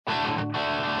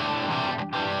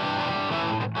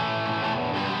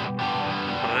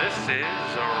is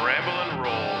a Ramble and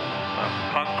Roll, a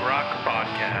punk rock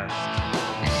podcast.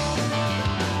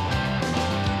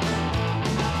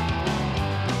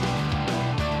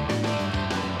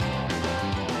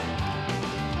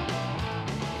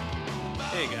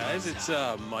 Hey guys, it's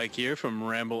Mike here from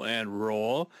Ramble and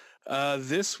Roll.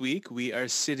 This week we are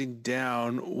sitting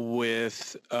down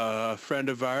with a friend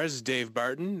of ours, Dave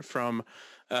Barton from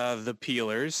The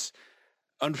Peelers.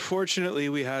 Unfortunately,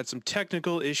 we had some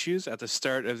technical issues at the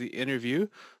start of the interview,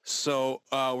 so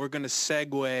we're going to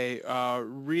segue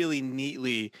really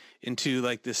neatly into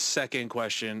like the second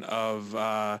question of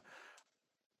our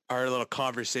little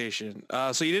conversation.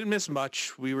 So you didn't miss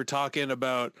much. We were talking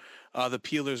about the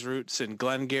Peelers' roots in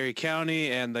Glengarry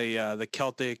County and the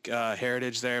Celtic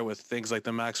heritage there with things like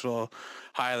the Maxwell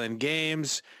Highland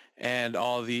Games and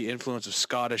all the influence of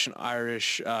Scottish and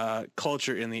Irish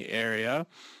culture in the area.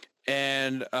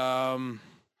 And from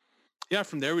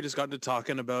there we just got into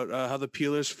talking about how the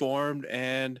Peelers formed,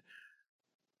 and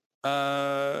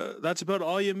that's about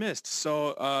all you missed. So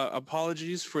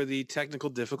apologies for the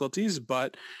technical difficulties,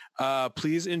 but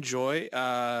please enjoy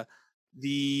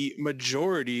the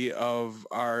majority of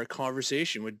our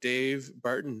conversation with Dave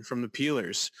Barton from the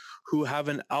Peelers, who have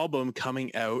an album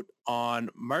coming out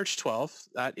on March 12th.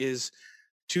 That is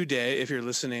today, if you're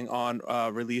listening on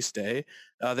release day.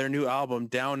 Their new album,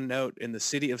 Down and Out in the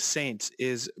City of Saints,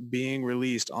 is being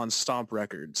released on Stomp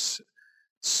Records.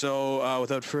 So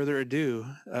without further ado,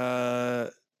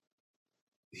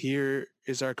 here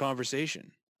is our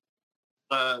conversation.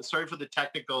 Sorry for the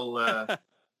technical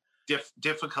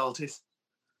difficulties.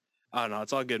 Oh no,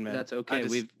 it's all good, man. That's okay.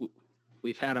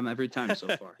 We've had them every time so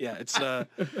far. Yeah,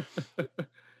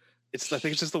 it's I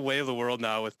think it's just the way of the world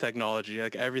now with technology.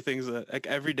 Like everything's like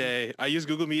every day. I use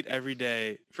Google Meet every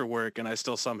day for work, and I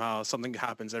still somehow something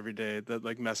happens every day that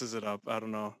like messes it up. I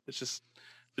don't know. It's just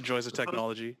the joys of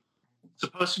technology.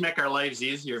 Supposed to make our lives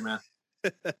easier, man.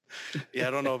 Yeah,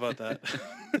 I don't know about that.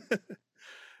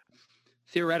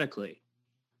 Theoretically.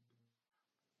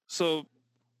 So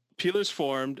Peelers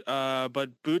formed, but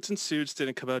Boots and Suits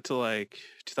didn't come out till like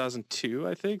 2002,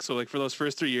 I think. So like for those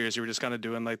first 3 years, you were just kind of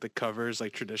doing like the covers,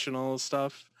 like traditional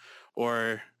stuff,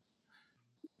 or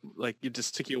like it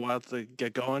just took you a while to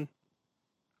get going.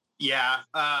 Yeah.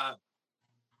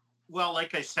 Well,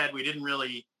 like I said, we didn't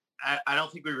really, I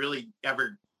don't think we really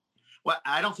ever,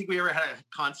 I don't think we ever had a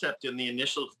concept in the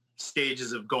initial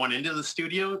stages of going into the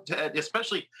studio,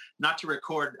 especially not to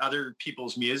record other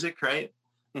people's music, right?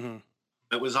 Mm-hmm.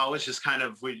 It was always just kind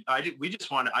of I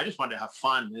just wanted to have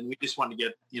fun, and we just wanted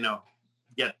to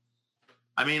get.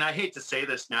 I mean, I hate to say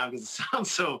this now because it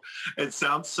sounds so it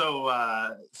sounds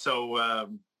a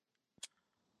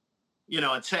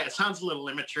little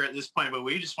immature at this point, but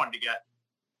we just wanted to get.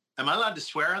 Am I allowed to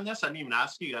swear on this? I didn't even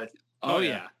ask you guys. Oh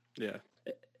yeah.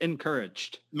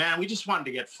 Encouraged. Man, we just wanted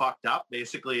to get fucked up.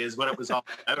 Basically, is what it was all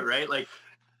about, right? Like,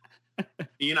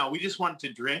 we just wanted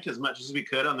to drink as much as we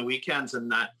could on the weekends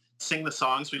and sing the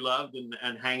songs we loved and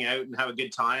hang out and have a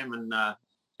good time. And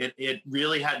it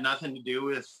really had nothing to do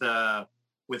with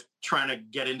trying to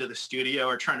get into the studio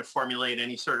or trying to formulate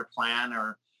any sort of plan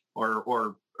or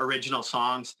original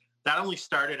songs. That only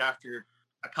started after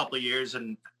a couple of years,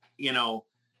 and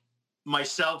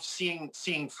myself seeing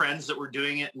friends that were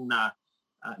doing it, and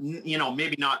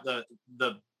maybe not the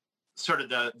sort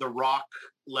of the rock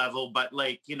level, but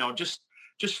like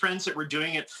just friends that were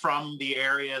doing it from the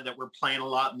area that were playing a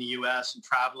lot in the US and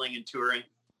traveling and touring.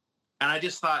 And I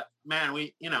just thought, man,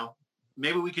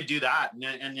 maybe we could do that and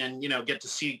get to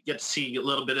see a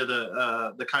little bit of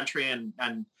the country and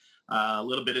a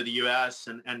little bit of the US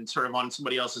and sort of on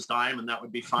somebody else's dime, and that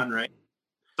would be fun, right?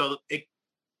 So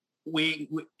we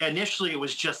initially it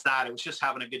was just that. It was just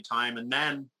having a good time. And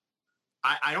then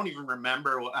I don't even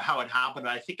remember how it happened.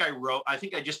 I think I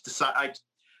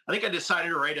decided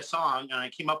to write a song, and I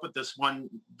came up with this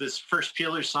first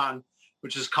Peelers song,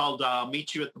 which is called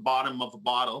Meet You at the Bottom of a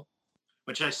Bottle,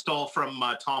 which I stole from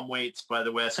Tom Waits, by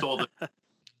the way. I stole the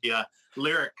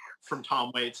lyric from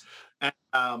Tom Waits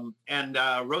and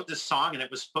wrote this song, and it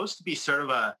was supposed to be sort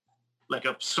of a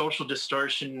Social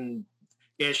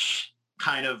Distortion-ish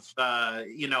kind of,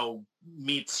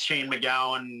 meets Shane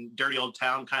MacGowan, Dirty Old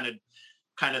Town kind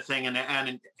of thing, and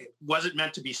it wasn't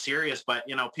meant to be serious, but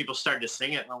people started to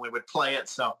sing it when we would play it.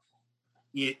 So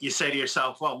you say to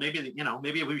yourself, well, maybe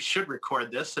we should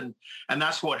record this, and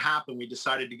that's what happened. We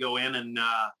decided to go in and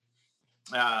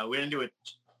we went into a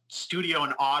studio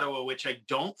in Ottawa, which I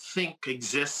don't think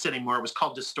exists anymore. It was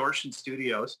called Distortion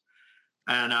Studios,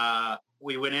 and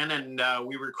we went in and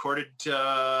we recorded.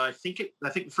 I think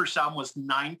the first album was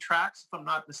 9 tracks, if I'm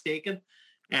not mistaken,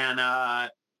 and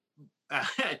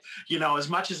you know, as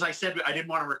much as I said I didn't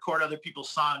want to record other people's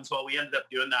songs, well, we ended up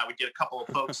doing that. We did a couple of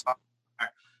folk songs,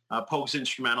 Pogues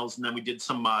instrumentals, and then we did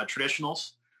some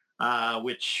traditionals,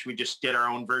 which we just did our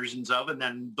own versions of, and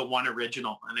then the one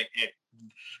original. And it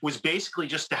was basically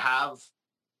just to have,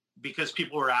 because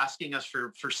people were asking us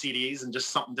for CDs and just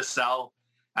something to sell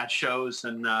at shows.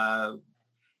 And,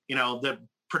 you know, the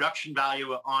production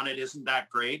value on it isn't that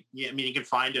great. I mean, you can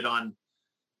find it on,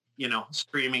 you know,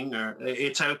 streaming, or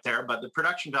it's out there, but the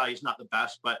production value is not the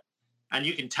best. And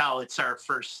you can tell it's our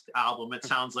first album. It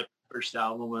sounds like the first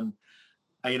album, and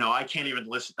you know, I can't even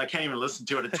listen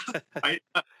to it at this point.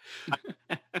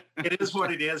 It is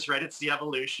what it is, right? It's the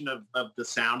evolution of the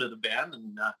sound of the band,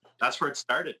 and that's where it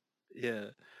started. Yeah.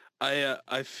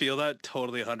 I feel that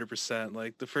totally 100%.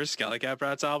 Like the first Skellycat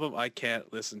Rats album, I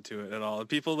can't listen to it at all. And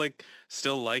people like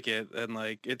still like it, and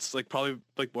like it's like probably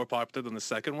like more popular than the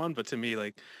second one, but to me,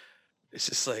 like it's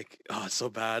just like, oh, it's so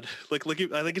bad. Like I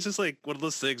think it's just like one of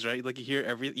those things, right? Like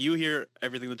you hear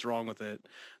everything that's wrong with it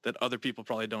that other people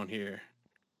probably don't hear.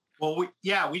 Well, we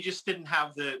just didn't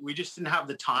have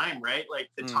the time, right?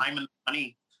 Like the time and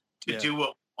money to do what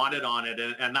we wanted on it,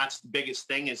 and that's the biggest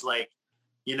thing. Is like,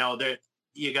 you know, that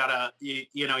you gotta,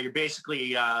 you know, you're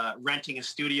basically renting a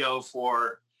studio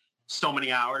for so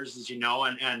many hours, as you know,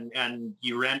 and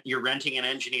you're renting an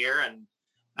engineer,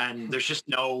 and there's just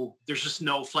no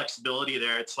flexibility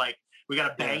there. It's like we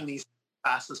gotta bang these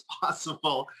as fast as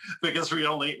possible because we're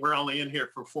only in here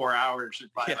for 4 hours or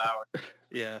 5 hours.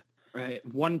 Yeah. Right.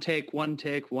 One take,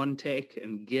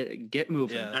 and get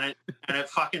moving. Yeah. And it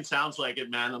fucking sounds like it,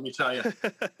 man. Let me tell you.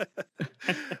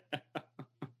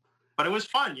 But it was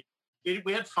fun.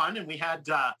 We had fun, and we had.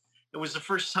 It was the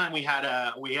first time we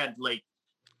had like,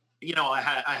 you know, I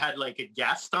had like a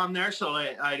guest on there. So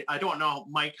I don't know,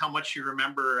 Mike, how much you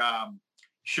remember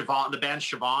Siobhan, the band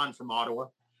Siobhan from Ottawa.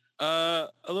 A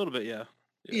little bit, yeah.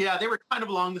 Yeah, they were kind of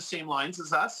along the same lines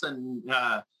as us, and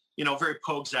you know, very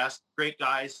Pogues-esque, great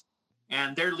guys.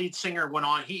 And their lead singer went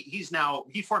on. He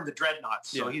formed the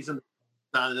Dreadnoughts, so he's in,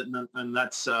 and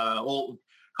that's call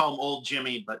him Old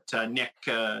Jimmy, but Nick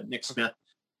Smith.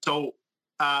 So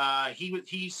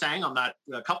he sang on that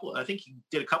I think he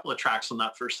did a couple of tracks on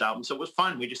that first album. So it was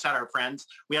fun. We just had our friends.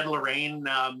 We had Lorraine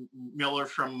Miller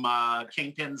from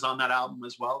Kingpins on that album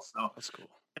as well. So that's cool.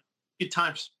 Good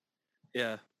times.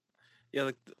 Yeah.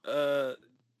 Like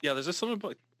there's just something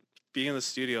about being in the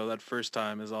studio that first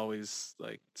time is always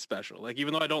like special. Like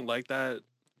even though I don't like that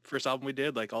first album we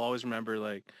did, like I'll always remember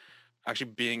like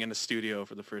actually being in a studio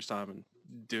for the first time and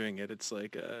doing it. It's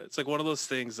like one of those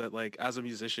things that like as a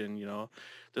musician, you know,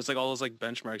 there's like all those like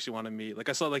benchmarks you want to meet. Like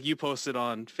I saw like you posted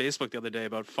on Facebook the other day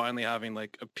about finally having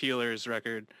like a Peelers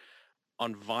record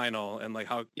on vinyl and like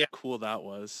how cool that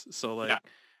was. So like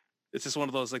it's just one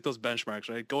of those like those benchmarks,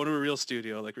 right? Go to a real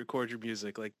studio, like record your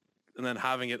music, like, and then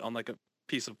having it on like a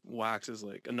piece of wax is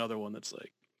like another one that's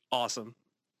like awesome.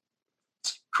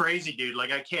 It's crazy, dude.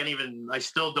 Like I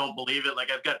still don't believe it. Like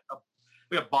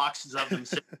we have boxes of them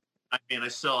sitting. I mean,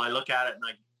 I look at it and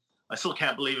I still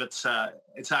can't believe it's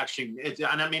actually,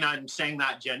 and I mean, I'm saying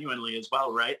that genuinely as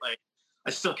well, right? Like I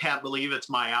still can't believe it's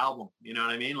my album. You know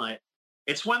what I mean? Like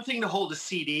it's one thing to hold a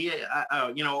CD,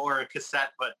 you know, or a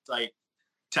cassette, but like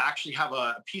to actually have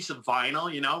a piece of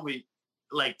vinyl, you know, we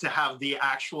like to have the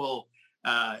actual,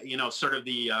 you know, sort of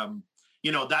the,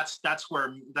 you know, that's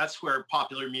where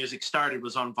popular music started,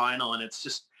 was on vinyl. And it's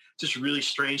just really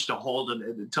strange to hold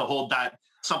that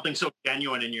something so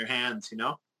genuine in your hands, you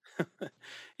know?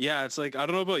 Yeah, it's like, I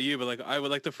don't know about you, but like I would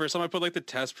like the first time I put like the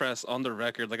test press on the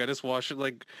record, like I just watched it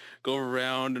like go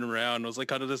round and round. I was like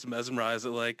kind of just mesmerized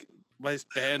at like my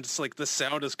band's like the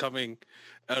sound is coming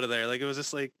out of there. Like it was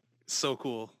just like so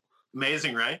cool.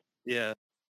 Amazing, right? Yeah.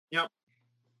 Yep.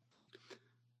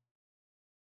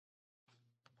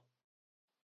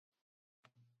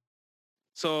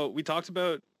 So we talked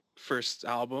about first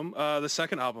album, the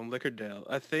second album, Lickerdale.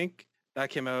 I think that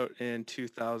came out in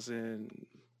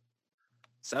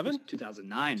 2007?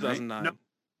 2009, 2009. Right?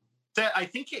 No, I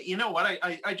think, you know what,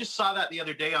 I just saw that the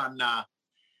other day on,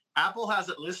 Apple has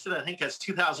it listed, I think, as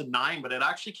 2009, but it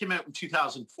actually came out in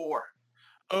 2004.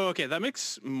 Oh, okay. That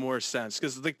makes more sense.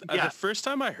 Because like, the first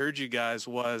time I heard you guys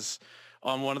was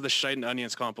on one of the Shite and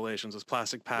Onions compilations, was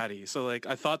Plastic Patty. So like,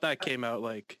 I thought that came out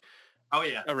like,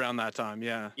 around that time.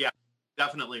 Yeah. Yeah,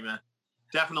 definitely, man.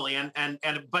 Definitely. And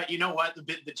but you know what?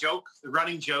 The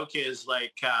running joke is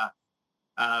like,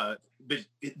 the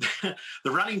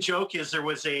running joke is there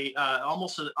was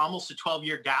almost a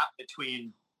 12-year gap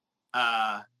between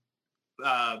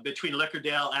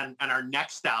Lickerdale and our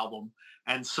next album,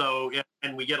 And so,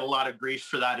 and we get a lot of grief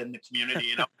for that in the community,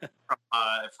 you know,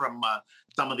 from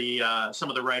some of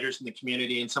the writers in the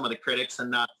community and some of the critics,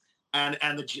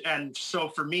 and so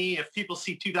for me, if people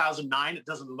see 2009, it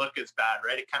doesn't look as bad,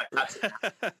 right? It kind of cuts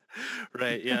it.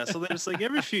 Right. Yeah. So there's like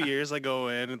every few years I go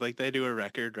in and like they do a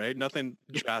record, right? Nothing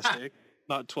drastic,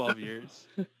 not 12 years.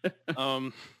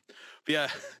 But yeah,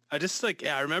 I just like,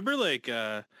 yeah, I remember like,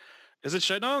 is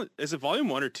it volume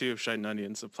 1 or 2 of Shite and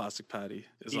Onions of Plastic Patty?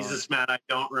 Jesus, man, I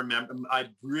don't remember. I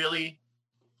really,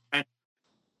 and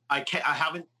I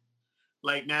haven't,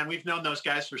 like, man, we've known those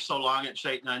guys for so long at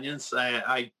Shite and Onions. If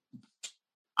I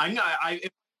had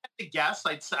to guess,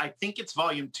 I think it's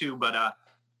volume 2, but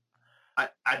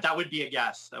that would be a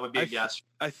guess. That would be a guess.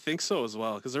 I think so as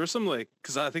well, because there was some like,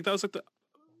 because I think that was like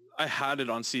I had it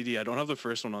on CD. I don't have the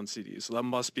first one on CD, so that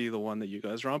must be the one that you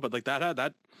guys are on. But like that had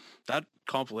that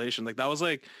compilation, like that was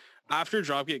like after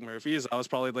Dropkick Murphys, that was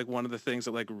probably like one of the things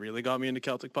that like really got me into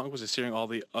Celtic punk, was just hearing all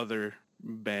the other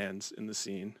bands in the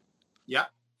scene. Yeah,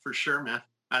 for sure, man.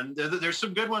 And there's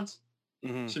some good ones.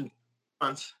 Mm-hmm. Some good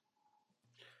ones.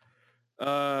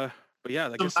 But yeah,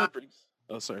 I guess that brings.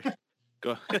 Oh, sorry.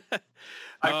 Go.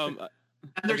 And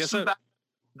there's some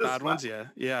bad ones.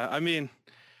 Yeah. I mean,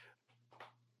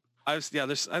 that's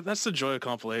the joy of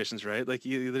compilations, right? Like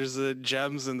there's the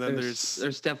gems, and then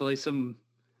there's definitely some.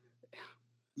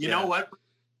 You know what?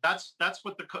 That's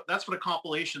what a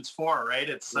compilation's for, right?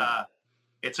 It's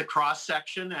a cross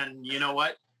section, and you know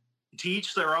what? To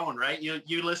each their own, right?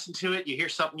 You listen to it, you hear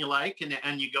something you like,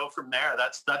 and you go from there.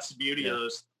 That's the beauty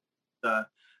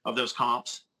of those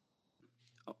comps.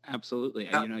 Oh, absolutely.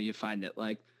 Yeah. And, you find it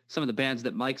like some of the bands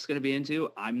that Mike's going to be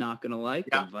into, I'm not going to like,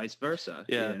 and vice versa.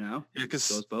 Yeah. Because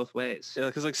it goes both ways. Yeah,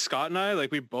 because like Scott and I,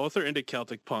 like we both are into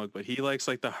Celtic punk, but he likes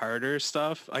like the harder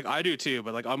stuff. Like I do too,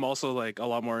 but like I'm also like a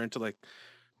lot more into like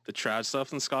the trad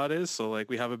stuff than Scott is. So like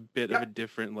we have a bit of a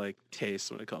different like taste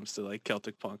when it comes to like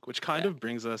Celtic punk, which kind of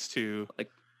brings us to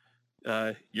like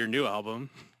your new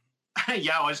album.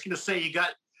 Yeah, I was going to say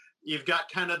you've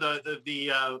got kind of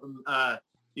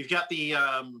you've got the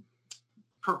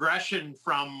progression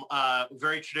from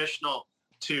very traditional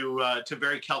to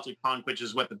very Celtic punk, which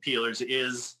is what the Peelers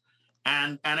is,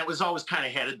 and it was always kind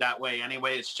of headed that way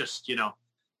anyway. It's just it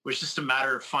was just a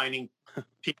matter of finding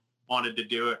people who wanted to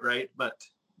do it, right? But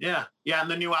yeah,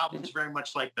 and the new album's very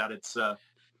much like that. It's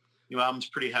new album's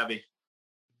pretty heavy.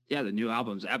 Yeah, the new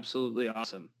album's absolutely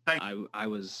awesome. I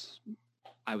was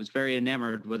very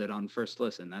enamored with it on first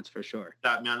listen, that's for sure.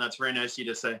 That's very nice of you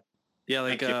to say. Yeah,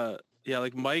 like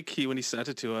like Mike, when he sent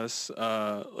it to us,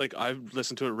 like I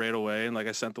listened to it right away, and like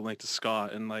I sent the link to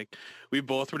Scott, and like we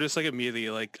both were just like immediately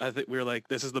like, I think we were like,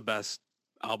 this is the best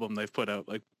album they've put out.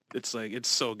 Like it's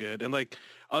so good. And like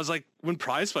I was like, when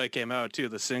Prize Fight came out too,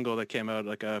 the single that came out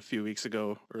like a few weeks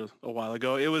ago or a while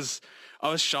ago, I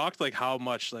was shocked like how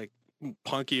much like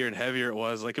punkier and heavier it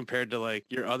was, like compared to like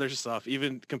your other stuff,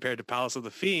 even compared to Palace of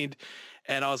the Fiend.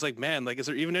 And I was like, man, like, is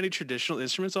there even any traditional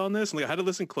instruments on this? And like I had to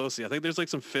listen closely. I think there's like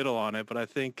some fiddle on it, but I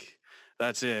think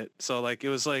that's it. So like it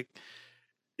was like,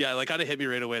 yeah, like kind of hit me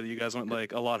right away that you guys went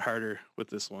like a lot harder with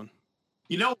this one.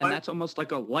 You know what? And that's almost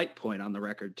like a light point on the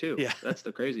record too. Yeah, that's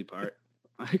the crazy part.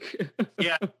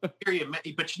 Yeah, but you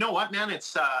know what, man?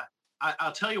 It's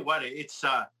I'll tell you what, it's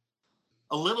a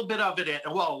little bit of it.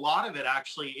 Well, a lot of it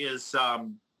actually is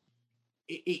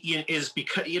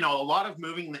because a lot of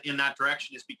moving in that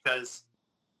direction is because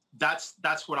that's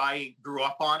what I grew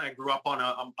up on. I grew up on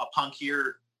a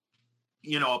punkier,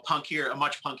 a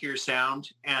much punkier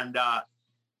sound, and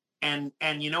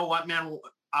you know what, man?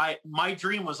 My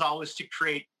dream was always to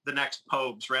create the next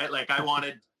Pogues, right? Like I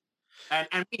wanted, and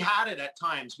we had it at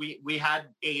times. We had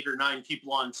 8 or 9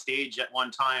 people on stage at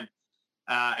one time,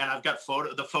 and I've got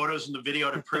the photos and the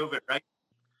video to prove it, right?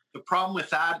 The problem with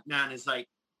that, man, is like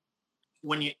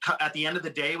when you at the end of the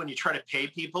day when you try to pay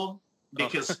people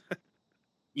because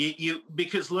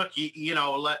because look,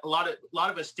 a lot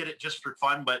of us did it just for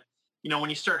fun, but when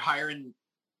you start hiring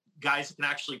guys that can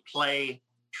actually play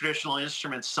traditional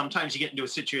instruments, sometimes you get into a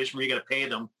situation where you got to pay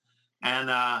them, and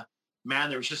man,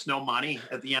 there was just no money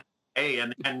at the end of the day,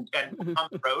 and on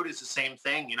the road is the same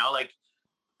thing, like,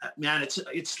 man,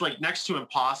 it's like next to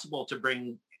impossible to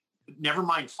bring, never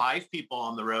mind 5 people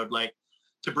on the road, like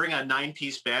to bring a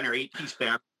 9-piece band or 8-piece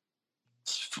band,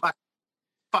 it's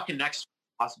fucking next to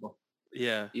impossible.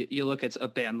 Yeah. You look at a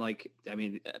band like, I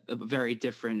mean, a very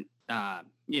different,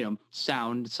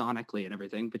 sound sonically and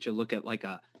everything, but you look at like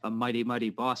a Mighty Mighty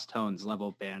Boss Tones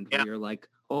level band where you're like,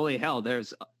 holy hell,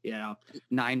 there's,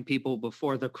 9 people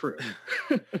before the crew.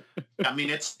 I mean,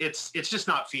 it's just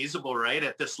not feasible, right?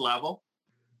 At this level.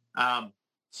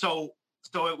 So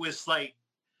it was like,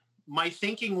 my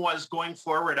thinking was going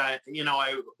forward.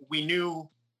 We knew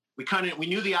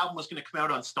the album was going to come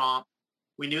out on Stomp.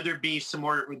 We knew there'd be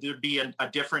a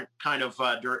different kind of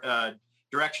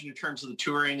direction in terms of the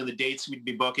touring and the dates we'd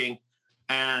be booking.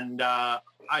 And I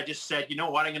just said, you know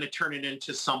what, I'm going to turn it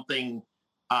into something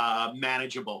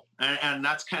manageable. And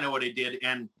that's kind of what I did.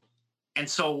 And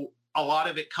so a lot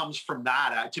of it comes from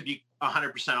that. To be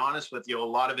 100% honest with you, a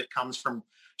lot of it comes from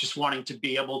just wanting to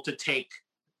be able to take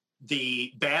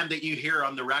the band that you hear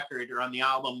on the record or on the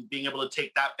album, being able to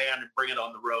take that band and bring it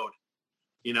on the road,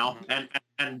 you know,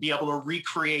 and be able to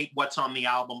recreate what's on the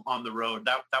album on the road.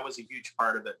 That was a huge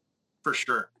part of it, for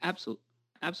sure. Absolutely.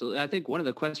 Absolutely. I think one of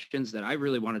the questions that I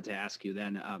really wanted to ask you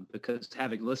then, because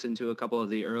having listened to a couple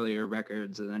of the earlier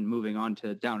records and then moving on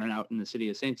to Down and Out in the City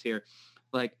of Saints here,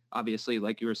 like, obviously,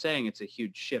 like you were saying, it's a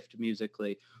huge shift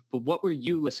musically. But what were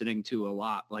you listening to a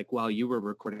lot, like, while you were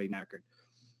recording that record?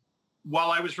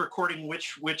 While I was recording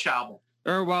which album?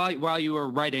 Or while you were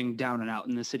writing Down and Out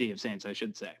in the City of Saints, I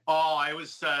should say. Oh, I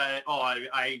was.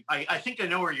 I think I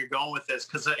know where you're going with this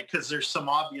because there's some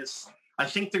obvious. I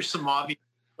think there's some obvious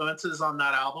influences on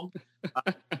that album.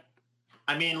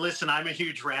 I mean, listen, I'm a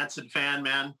huge Rancid fan,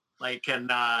 man. Like,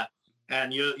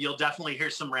 and you'll definitely hear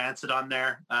some Rancid on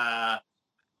there.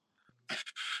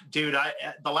 Dude,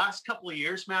 the last couple of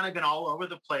years, man, I've been all over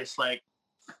the place. Like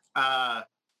I've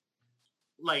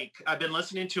been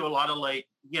listening to a lot of, like,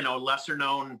 you know, lesser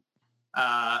known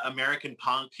American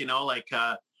punk, you know, like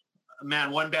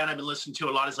man, one band I've been listening to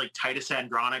a lot is like Titus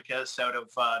Andronicus out of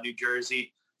New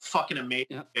Jersey. Fucking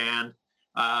amazing band.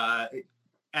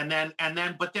 And then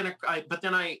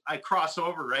I cross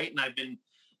over, right? And I've been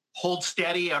Hold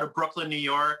Steady out of Brooklyn, New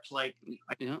York. Like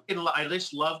I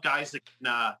just love guys that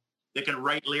can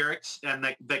write lyrics and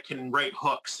that can write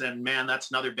hooks. And man, that's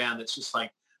another band that's just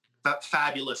like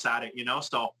fabulous at it, you know?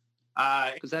 So,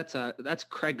 because that's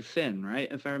Craig Finn,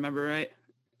 right? If I remember right.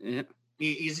 Yeah.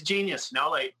 He's a genius, you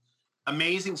know, like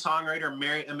amazing songwriter,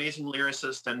 amazing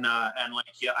lyricist. And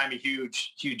like, yeah, I'm a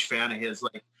huge, huge fan of his.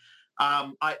 Like,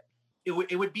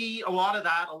 it would be a lot of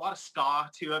that, a lot of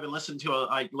ska too. I've been listening to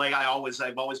I've always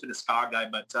been a ska guy,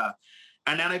 but,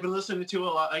 and then I've been listening to a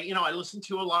lot, you know, I listen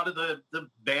to a lot of the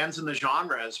bands in the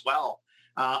genre as well.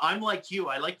 I'm like you.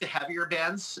 I like the heavier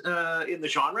bands in the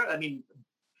genre. I mean,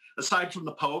 aside from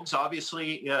the Pogues,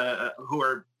 obviously, who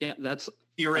are that's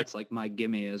like my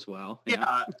gimme as well.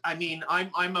 Yeah, I mean, I'm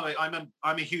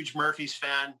a huge Murphys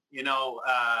fan. You know,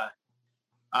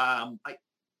 I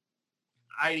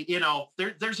you know,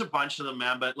 there's a bunch of them,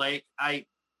 man. But like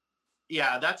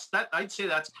that's I'd say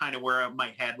that's kind of where my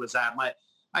head was at.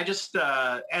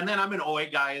 And then I'm an Oi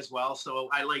guy as well, so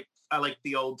I like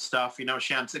the old stuff, you know,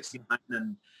 Sham 69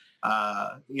 and,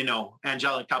 you know,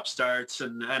 Angelic Upstarts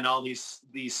and all these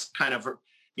kind of,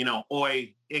 you know,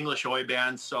 English Oi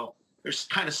bands. So there's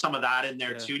kind of some of that in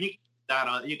there too. And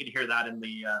you can hear that in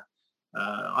the,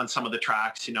 on some of the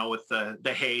tracks, you know, with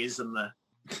the haze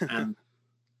and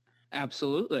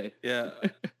Absolutely. Yeah.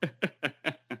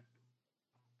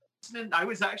 I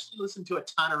was actually listening to a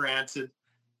ton of Rancid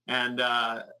and,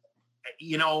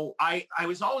 you know, I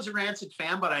was always a Rancid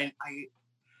fan, but I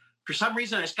for some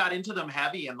reason I just got into them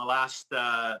heavy in the last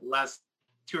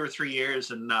 2 or 3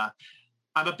 years. And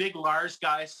I'm a big Lars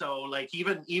guy. So like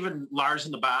even Lars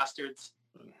and the Bastards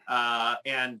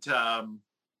and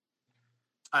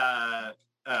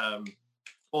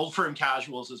Old Firm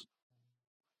Casuals is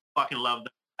fucking love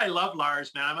them. I love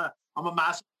Lars, man. I'm a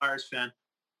massive Lars fan.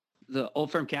 The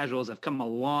Old Firm Casuals have come a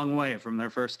long way from their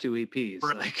first 2 EPs.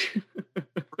 Like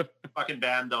fucking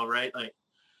band though, right? Like,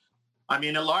 I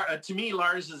mean, to me,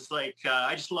 Lars is like,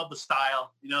 I just love the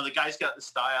style. You know, the guy's got the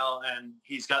style and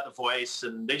he's got the voice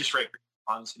and they just write great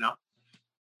songs, you know?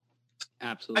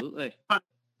 Absolutely. Or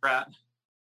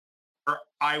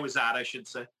I was at, I should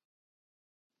say.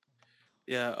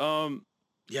 Yeah.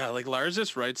 Yeah, like Lars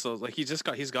just writes those, like he just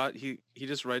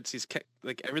writes,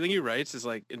 like everything he writes is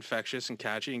like infectious and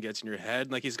catchy and gets in your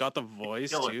head. Like he's got the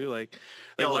voice too. Like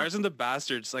Lars and the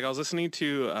Bastards. Like I was listening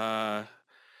to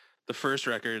the first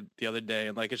record the other day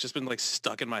and like it's just been like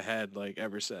stuck in my head like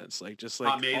ever since. Like just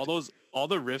like all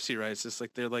the riffs he writes, just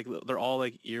like they're all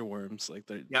like earworms. Like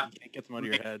you can't get them out of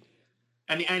your head.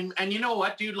 And you know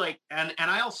what, dude? Like and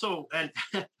I also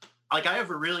like I have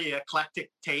a really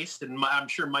eclectic taste, and I'm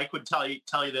sure Mike would tell you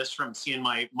this from seeing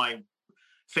my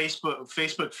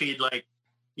Facebook feed. Like,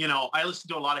 you know, I listen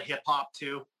to a lot of hip hop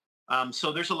too,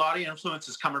 so there's a lot of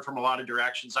influences coming from a lot of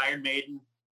directions. Iron Maiden,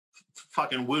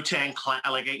 fucking Wu-Tang Clan,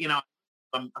 like, you know,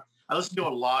 I listen to a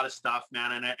lot of stuff,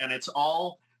 man, and it's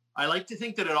all. I like to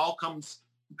think that it all comes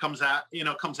at you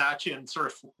and sort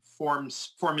of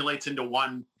formulates into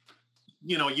one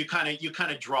you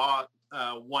kind of draw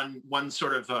one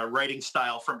sort of writing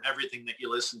style from everything that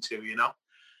you listen to.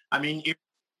 I mean, you're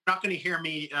not going to hear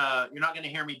me. You're not going to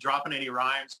hear me dropping any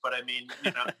rhymes, but I mean,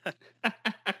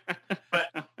 but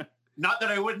not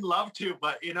that I wouldn't love to,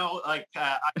 but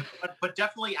but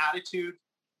definitely attitude,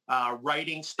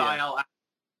 writing style,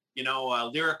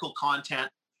 lyrical content,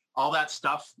 all that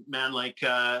stuff, man. Like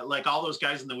all those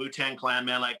guys in the Wu-Tang Clan,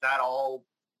 man. Like that all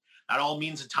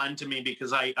means a ton to me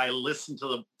because I listen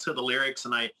to the lyrics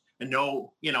and I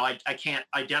know, I can't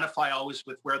identify always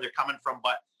with where they're coming from,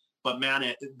 but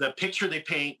man, the picture they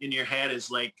paint in your head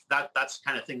is like that's the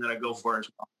kind of thing that I go for as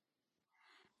well.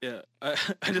 Yeah,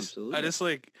 I just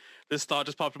like this thought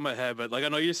just popped in my head, but like I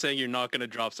know you're saying you're not gonna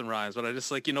drop some rhymes, but I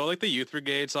just like like the Youth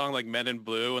Brigade song like Men in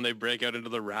Blue when they break out into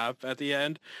the rap at the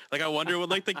end. Like I wonder what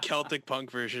like the Celtic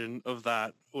punk version of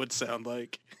that would sound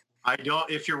like. I don't.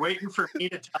 If you're waiting for me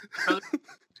to tell you,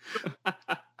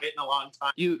 waiting a long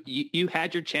time. You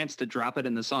had your chance to drop it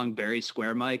in the song Barry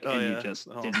Square, Mike, and you just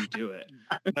didn't do it.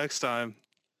 Next time.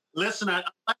 Listen,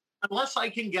 unless I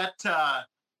can get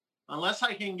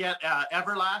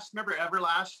Everlast. Remember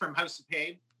Everlast from House of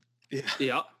Pain?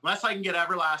 Yeah. Unless I can get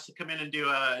Everlast to come in and do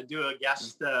a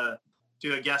guest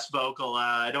vocal,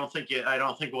 I don't think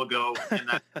we'll go in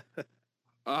that.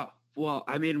 Oh well,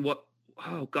 I mean, what?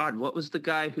 Oh God, what was the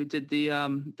guy who did the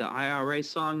IRA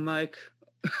song, Mike?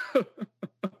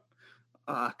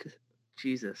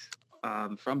 Jesus,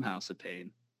 from House of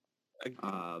Pain.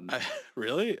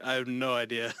 Really? I have no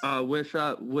idea. With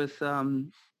the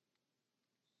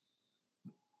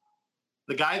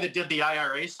guy that did the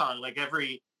IRA song, like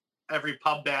every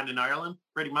pub band in Ireland,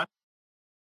 pretty much.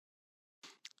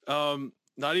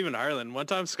 Not even Ireland. One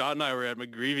time Scott and I were at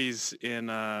McGreevy's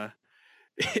in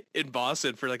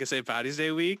Boston for like a St. Paddy's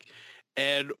Day week,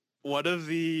 and one of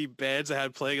the bands I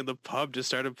had playing in the pub just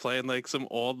started playing like some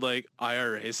old like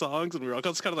IRA songs, and we were all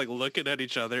just kind of like looking at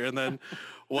each other, and then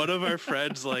one of our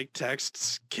friends like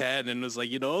texts Ken and was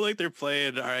like, like they're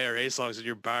playing IRA songs in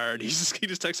your bar, and he just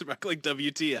texted back like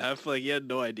WTF, like he had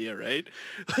no idea, right?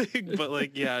 But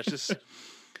like yeah, it's just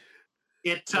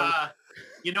you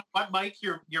know what, Mike,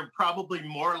 you're probably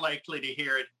more likely to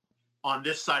hear it on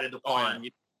this side of the pond.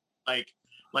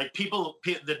 Like people,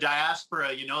 the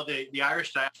diaspora, the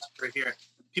Irish diaspora here,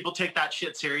 people take that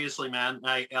shit seriously, man.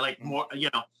 I like more,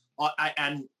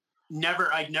 I'd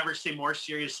never say more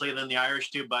seriously than the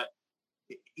Irish do, but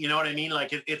you know what I mean?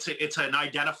 Like it's an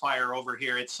identifier over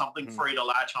here. It's something for you to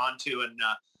latch onto.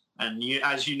 And you,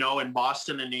 as you know, in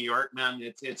Boston and New York, man,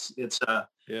 there's a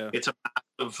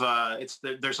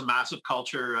massive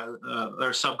culture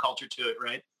or subculture to it,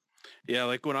 right? Yeah,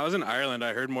 like when I was in Ireland,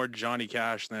 I heard more Johnny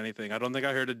Cash than anything. I don't think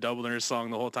I heard a Dubliners song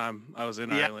the whole time I was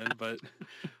in Ireland, but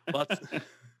lots.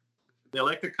 They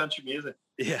like the country music.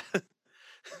 Yeah.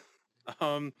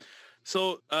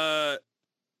 So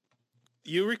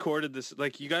you recorded this,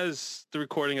 like you guys, the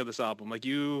recording of this album, like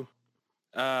you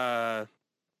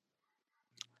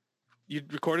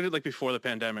recorded it like before the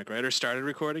pandemic, right? Or started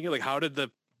recording it? Like what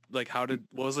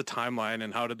was the timeline,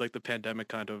 and how did like the pandemic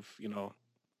kind of,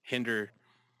 hinder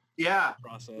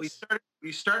process?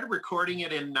 We started recording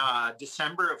it in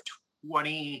December of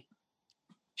 20.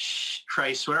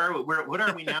 Christ, what are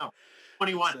we now?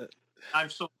 21.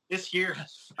 This year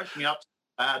has fucked me up so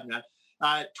bad, man.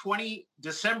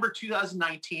 December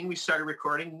 2019, we started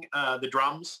recording the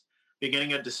drums.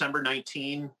 Beginning of December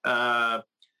 19, and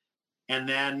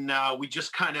then we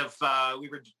just kind of we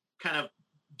were kind of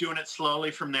doing it slowly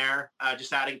from there,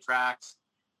 just adding tracks,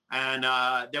 and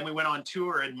then we went on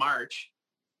tour in March.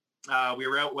 We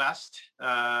were out west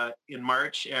in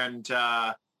March, and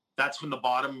that's when the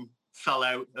bottom fell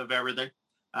out of everything.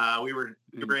 We were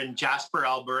in Jasper,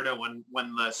 Alberta when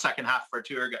the second half of our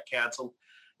tour got canceled,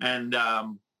 and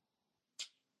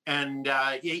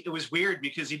it was weird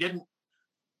because we didn't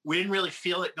really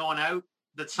feel it going out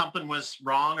that something was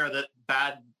wrong or that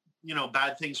bad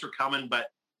things were coming. But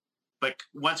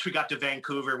once we got to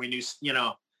Vancouver, we knew,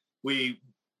 I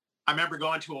remember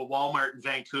going to a Walmart in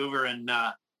Vancouver, and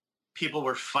people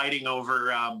were fighting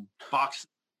over box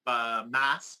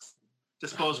masks,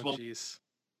 disposable.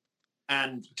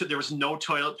 And there was no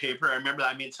toilet paper. I remember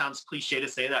that. I mean, it sounds cliche to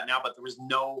say that now, but there was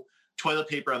no toilet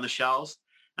paper on the shelves.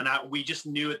 And we just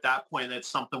knew at that point that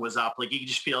something was up. Like you could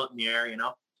just feel it in the air,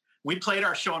 We played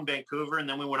our show in Vancouver, and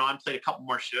then we went on, played a couple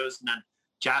more shows. And then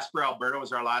Jasper, Alberta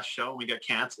was our last show, and we got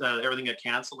canceled. Everything got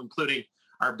canceled, including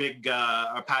our big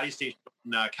our Paddy's Day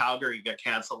in Calgary got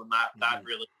canceled. And that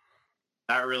really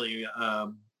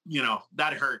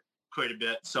that hurt quite a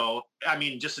bit. So, I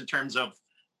mean, just in terms of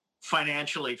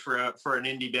financially for an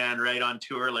indie band right on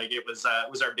tour, like it was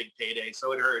our big payday.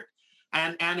 So it hurt.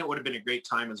 and it would have been a great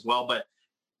time as well. But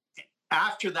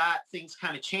after that, things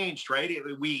kind of changed, right?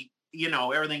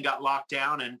 Everything got locked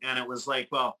down, and it was like,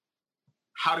 well,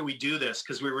 how do we do this?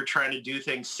 Because we were trying to do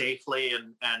things safely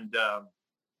and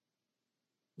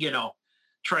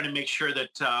trying to make sure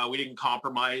that we didn't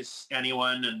compromise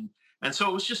anyone, and so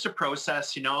it was just a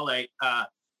process, a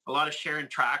lot of sharing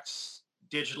tracks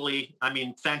digitally. I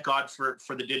mean, thank God for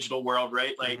the digital world,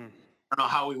 right? Like, I don't know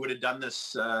how we would have done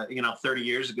this, 30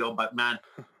 years ago, but man,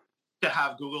 to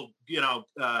have Google,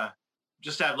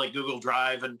 just to have like Google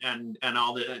Drive and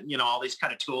all the, all these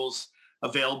kind of tools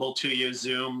available to you,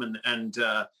 Zoom and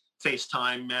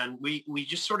FaceTime, man, we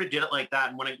just sort of did it like that.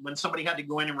 And when somebody had to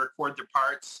go in and record their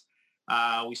parts,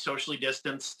 we socially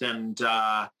distanced and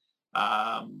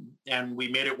we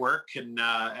made it work. And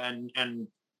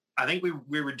I think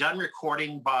we were done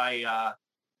recording by,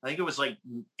 I think it was like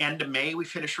end of May we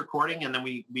finished recording, and then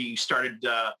we started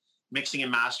mixing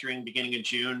and mastering beginning of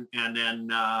June, and then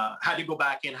had to go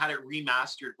back in, had it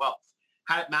remastered. Well,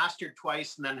 had it mastered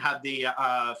twice, and then had the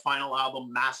final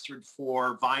album mastered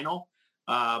for vinyl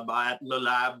at Le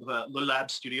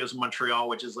Lab Studios in Montreal,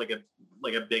 which is like a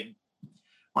big,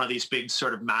 one of these big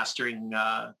sort of mastering,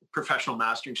 professional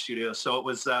mastering studios. So it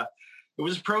was a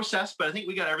process, but I think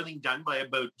we got everything done by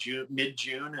about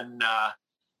mid-June,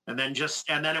 and then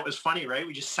it was funny, right?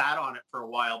 We just sat on it for a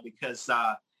while because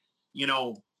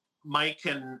Mike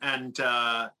and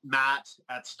Matt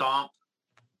at Stomp,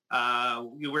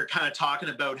 we were kind of talking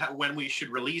about when we should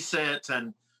release it,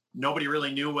 and nobody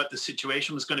really knew what the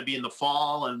situation was going to be in the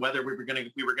fall and whether we were going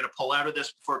to pull out of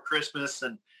this before Christmas,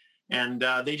 and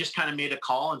they just kind of made a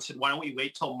call and said, why don't we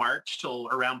wait till March, till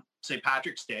around St.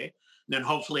 Patrick's Day, and then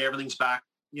hopefully everything's back,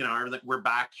 we're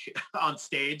back on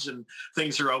stage and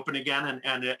things are open again,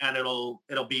 and it'll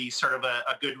be sort of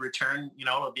a good return,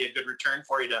 it'll be a good return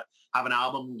for you to have an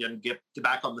album and get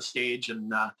back on the stage,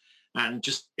 and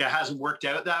just it hasn't worked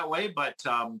out that way, but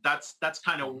that's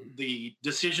kind of the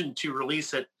decision to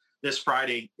release it this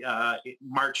Friday,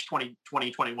 March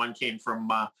 2021 came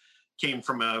from a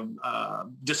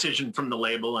decision from the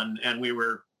label, and we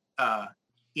were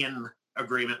in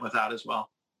agreement with that as well.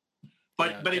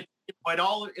 But it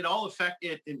all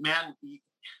affected, man.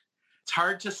 It's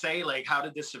hard to say, like, how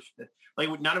did this,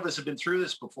 like, none of us have been through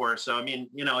this before. So, I mean,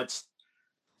 it's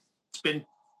been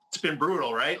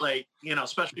brutal, right? Like,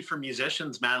 especially for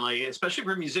musicians, man, like, especially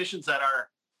for musicians that are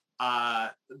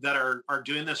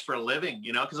doing this for a living,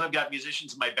 because I've got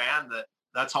musicians in my band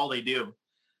that's all they do.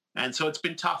 And so it's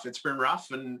been tough. It's been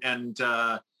rough, and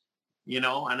I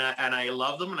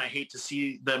love them, and I hate to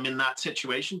see them in that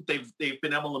situation. They've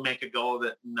been able to make a go of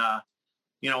it, and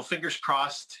fingers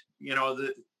crossed.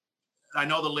 I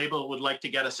know the label would like to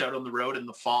get us out on the road in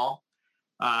the fall,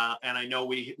 and I know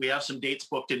we have some dates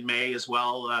booked in May as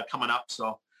well coming up.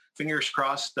 So fingers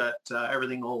crossed that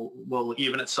everything will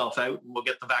even itself out, and we'll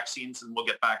get the vaccines and we'll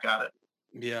get back at it.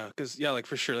 Yeah, because like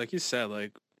for sure, like you said,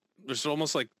 like there's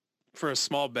almost like, for a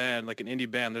small band, like an indie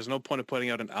band, there's no point of putting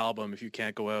out an album if you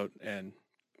can't go out and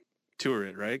tour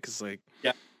it, right? Because like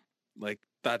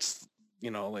that's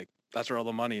that's where all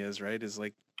the money is, right? Is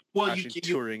like actually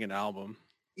touring an album.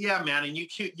 Yeah, man, and you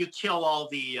kill all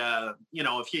the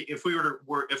if we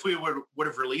would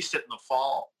have released it in the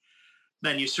fall,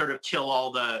 then you sort of kill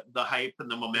all the hype and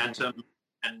the momentum,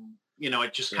 and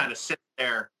it just kind of sits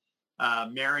there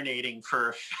marinating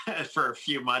for a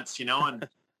few months, and.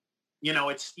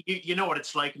 It's what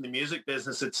it's like in the music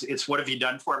business. It's what have you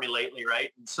done for me lately,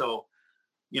 right? And so,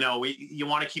 you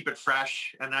want to keep it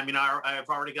fresh. And I mean, I've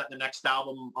already got the next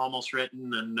album almost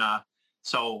written, and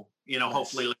so nice.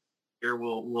 Hopefully here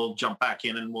we'll jump back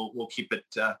in and we'll keep it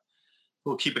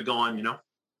going.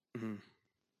 Mm-hmm.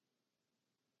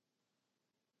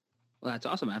 Well, that's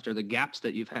awesome. After the gaps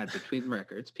that you've had between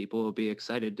records, people will be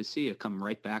excited to see you come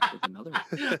right back with another one,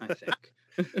 I think.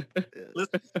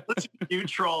 Let's you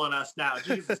trolling us now,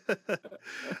 Jesus.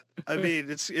 I mean,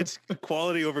 it's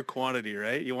quality over quantity,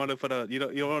 right? You want to put out, you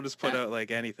don't want to just put out like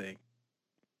anything.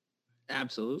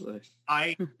 Absolutely.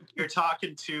 You're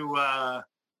talking to one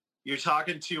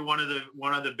of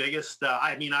the biggest.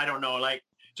 I mean, I don't know, like,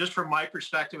 just from my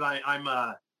perspective,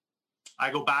 I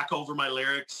go back over my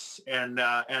lyrics and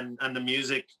the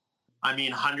music, I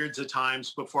mean, hundreds of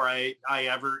times before I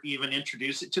ever even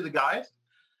introduce it to the guys.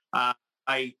 I'm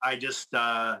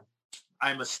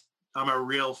a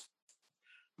real,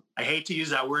 I hate to use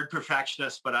that word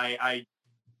perfectionist, but I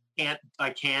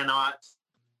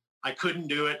couldn't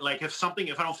do it. Like if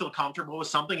I don't feel comfortable with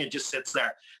something, it just sits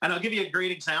there. And I'll give you a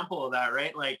great example of that,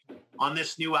 right? Like on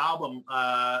this new album,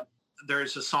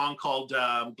 there's a song called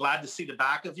Glad to See the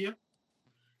Back of You.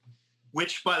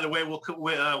 which, by the way,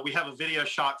 we have a video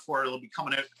shot for. It'll be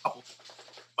coming out a couple.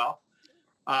 Well,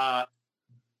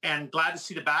 and Glad to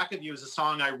See the Back of You is a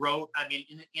song I wrote. I mean,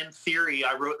 in theory,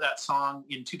 I wrote that song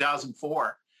in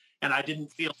 2004, and I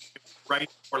didn't feel right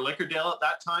for Liquordale at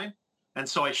that time, and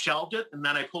so I shelved it, and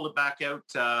then I pulled it back out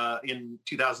in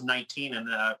 2019 and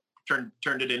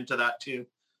turned it into that too.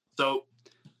 So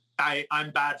I'm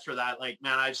bad for that. Like,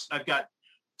 man, I've got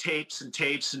tapes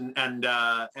and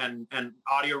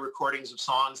audio recordings of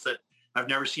songs that I've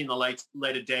never seen the light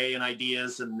of day, and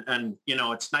ideas, and you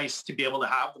know, it's nice to be able to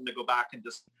have them to go back and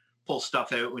just pull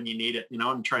stuff out when you need it, you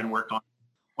know, and try and work on it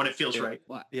when it feels right.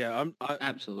 Yeah,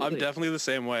 Absolutely. I'm definitely the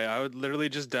same way. I would literally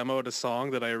just demoed a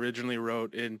song that I originally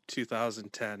wrote in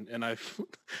 2010, and I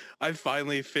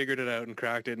finally figured it out and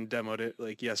cracked it and demoed it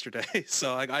like yesterday.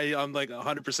 So like I'm like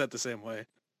 100% the same way.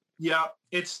 Yeah,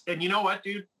 and you know what,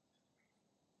 dude?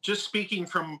 Just speaking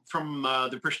from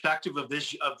the perspective of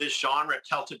this genre,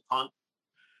 Celtic punk,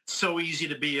 it's so easy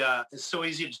to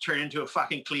turn into a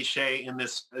fucking cliche in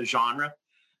this genre.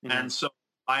 Mm-hmm. And so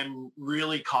I'm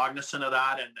really cognizant of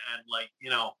that. And like, you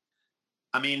know,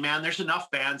 I mean, man, there's enough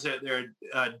bands out there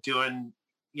doing,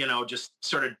 you know, just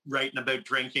sort of writing about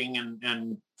drinking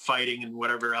and fighting and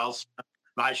whatever else.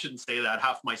 I shouldn't say that.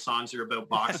 Half my songs are about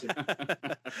boxing.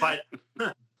 But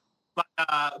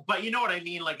you know what I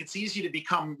mean? Like, it's easy to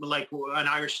become like an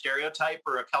Irish stereotype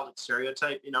or a Celtic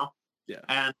stereotype, you know? Yeah.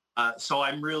 And so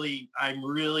I'm really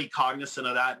cognizant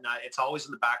of that. And it's always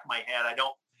in the back of my head.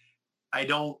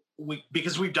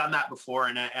 Because we've done that before,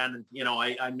 and you know,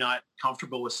 I'm not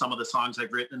comfortable with some of the songs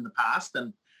I've written in the past,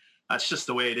 and that's just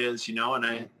the way it is, you know,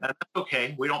 and that's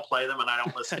okay. We don't play them, and I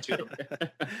don't listen to them.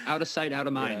 Out of sight, out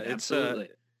of mind. Yeah, absolutely.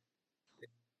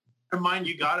 Never mind,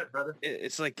 you got it, brother.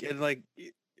 It's like,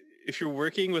 if you're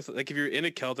working with, like, if you're in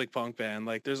a Celtic punk band,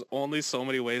 like, there's only so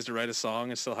many ways to write a song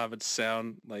and still have it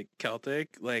sound like Celtic,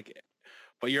 like,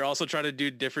 but you're also trying to do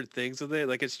different things with it.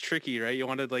 Like, it's tricky, right? You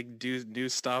want to like do new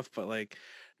stuff, but like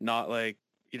not like,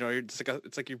 you know, you're just like,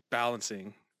 it's like you're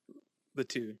balancing the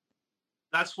two.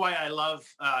 That's why I love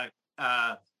the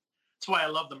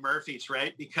Murphys,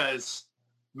 right? Because,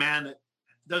 man,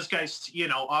 those guys, you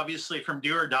know, obviously from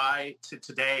Do or Die to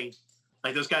today,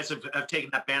 like, those guys have taken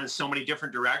that band in so many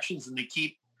different directions, and they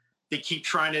keep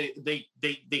trying to, they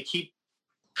keep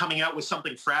coming out with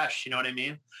something fresh. You know what I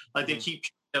mean? Like, they keep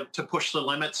to push the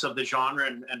limits of the genre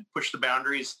and push the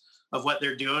boundaries of what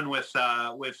they're doing with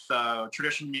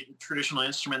traditional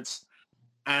instruments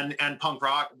and punk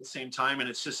rock at the same time. And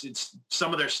it's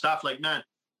some of their stuff, like, man,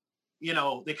 you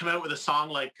know, they come out with a song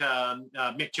like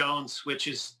Mick Jones, which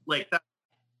is like,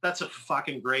 that's a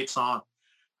fucking great song.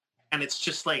 And it's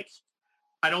just like,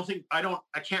 I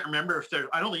can't remember if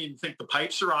I don't even think the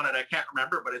pipes are on it. I can't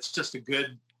remember, but it's just a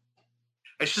good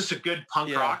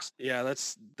punk rock. Yeah,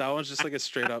 that one's just like a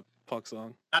straight up punk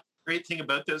song. That's the great thing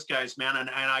about those guys, man. And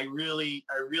I really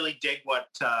dig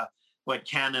what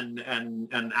Ken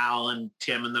and Al and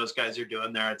Tim and those guys are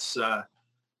doing there.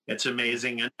 It's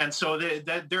amazing. And so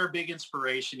they're a big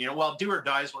inspiration, you know. Well, Do or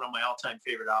Die is one of my all-time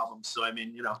favorite albums. So, I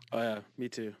mean, you know. Oh yeah, me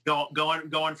too.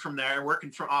 Going from there,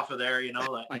 working off of there, you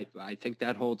know. Like, I think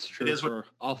that holds true for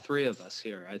all three of us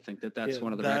here. I think that's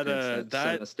one of the records that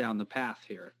set us down the path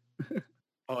here.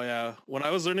 Oh yeah, when I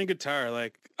was learning guitar,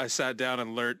 like, I sat down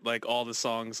and learned like all the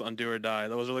songs on Do or Die.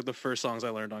 Those were like the first songs I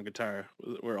learned on guitar.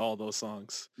 Were all those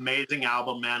songs. Amazing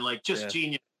album, man. Like, just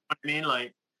genius. You know what I mean,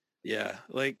 like. Yeah,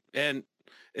 like, and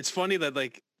it's funny that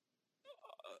like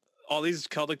all these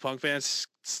Celtic punk bands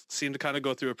seem to kind of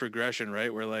go through a progression,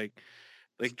 right? Where like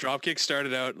Dropkick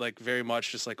started out like very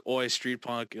much just like oi street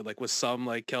punk, like with some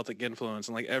like Celtic influence,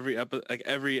 and like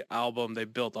every album they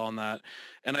built on that.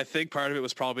 And I think part of it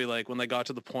was probably like when they got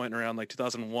to the point around like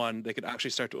 2001, they could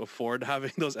actually start to afford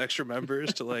having those extra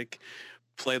members to like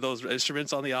play those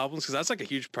instruments on the albums, because that's like a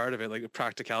huge part of it, like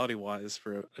practicality wise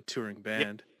for a touring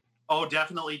band. Yeah. Oh,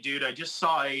 definitely, dude. I just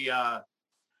saw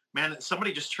man,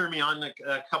 somebody just turned me on like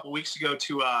a couple weeks ago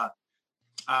to a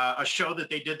show that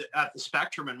they did at the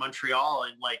Spectrum in Montreal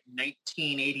in like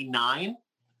 1989.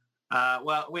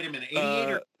 Well, wait a minute,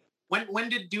 88 or when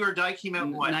did Do or Die came out?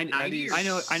 What, 90s?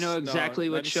 I know exactly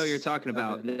what show you're talking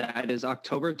about. That is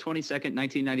October 22nd,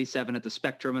 1997 at the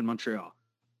Spectrum in Montreal.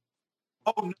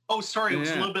 Oh, sorry, it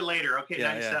was a little bit later. Okay,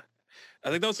 yeah, 97. Yeah. I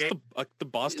think that was the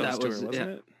Boston tour, wasn't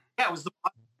it? Yeah, it was the.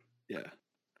 Yeah.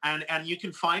 And you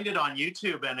can find it on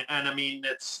YouTube, and I mean,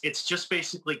 it's just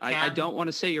basically. I don't want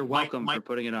to say you're welcome for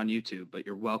putting it on YouTube, but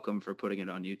you're welcome for putting it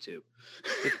on YouTube.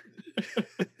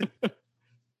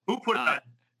 Who put it on?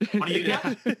 One of you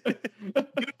guys?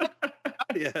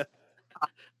 Yeah.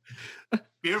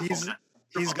 Beautiful.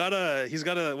 He's got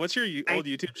a what's your old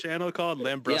YouTube channel called?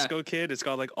 Lambrusco Kid. It's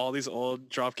got like all these old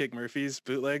Dropkick Murphys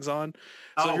bootlegs on.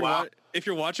 So if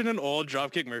you're watching an old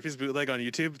Dropkick Murphys bootleg on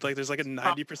YouTube, like there's like a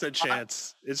 90%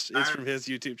 chance it's from his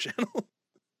YouTube channel.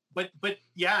 But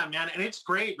yeah, man, and it's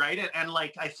great, right? And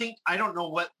like I don't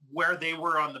know where they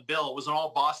were on the bill. It was an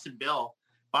all Boston bill,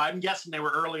 but I'm guessing they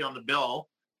were early on the bill.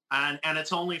 And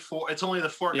it's only the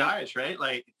four guys, right?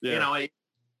 Like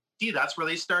that's where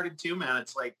they started too, man.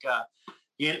 It's like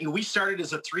we started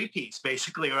as a three-piece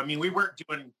basically. I mean, we weren't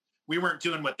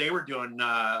doing what they were doing,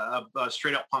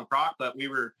 straight up punk rock, but we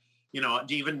were,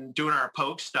 even doing our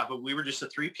Pogue stuff. But we were just a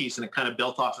three-piece, and it kind of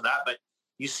built off of that. But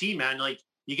you see, man, like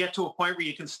you get to a point where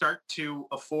you can start to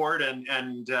afford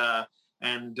and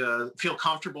feel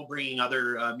comfortable bringing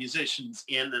other musicians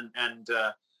in, and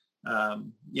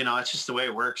it's just the way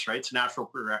it works, right? It's a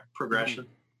natural progression.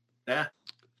 Yeah.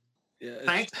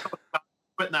 Thanks for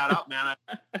putting that up, man.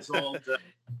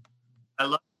 I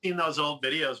love seeing those old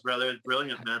videos, brother. It's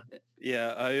brilliant, man.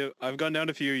 Yeah, I've gone down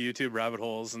a few YouTube rabbit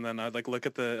holes, and then I'd like look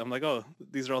at I'm like, oh,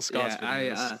 these are all Scott's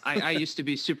videos. I used to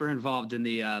be super involved in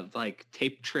the like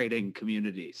tape trading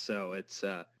community, so it's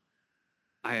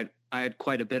I had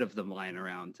quite a bit of them lying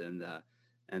around, and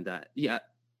yeah.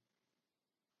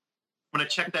 I'm gonna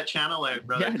check that channel out,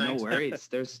 brother. Yeah, thanks. No worries.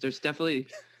 There's definitely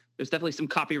some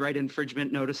copyright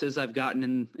infringement notices I've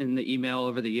gotten in the email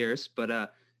over the years, but at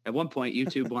one point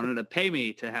YouTube wanted to pay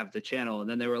me to have the channel, and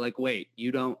then they were like, wait,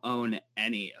 you don't own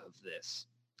any of this,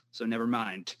 so never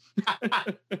mind.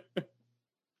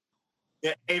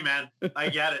 Yeah, hey man, I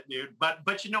get it, dude.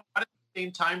 But you know what, at the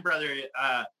same time, brother,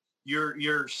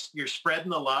 you're spreading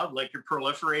the love, like you're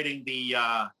proliferating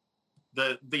the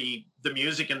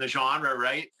music and the genre,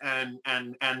 right? And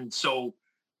so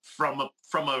from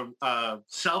a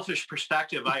selfish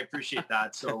perspective, I appreciate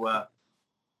that. So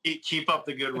keep up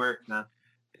the good work, man.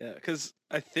 Yeah, because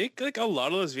I think like a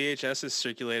lot of those VHSs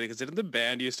circulated because didn't the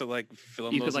band used to like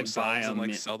film those themselves and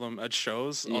like sell them at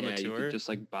shows on the tour? You could just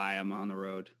like buy them on the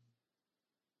road.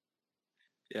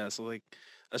 Yeah, so like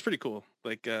that's pretty cool.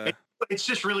 Like it's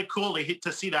just really cool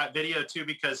to see that video too,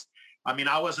 because I mean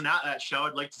I wasn't at that show.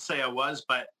 I'd like to say I was,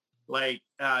 but like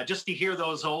just to hear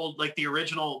those old, like the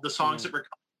songs that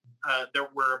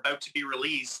were about to be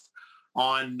released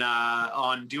on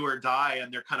Do or Die,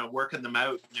 and they're kind of working them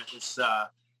out, and it was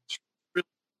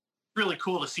really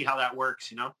cool to see how that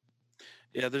works,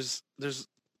 Yeah, there's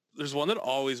one that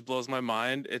always blows my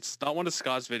mind. It's not one of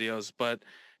Scott's videos, but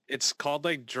it's called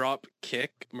like Drop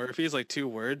Kick Murphys, like 2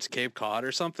 words, Cape Cod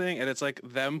or something, and it's like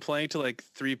them playing to like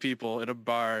 3 people in a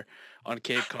bar on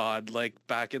Cape Cod, like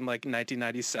back in like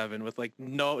 1997, with like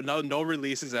no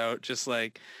releases out, just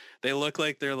like they look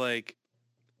like they're like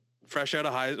fresh out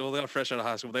of high school. Well, they're not fresh out of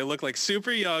high school. They look like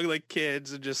super young, like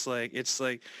kids, and just like it's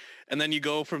like. And then you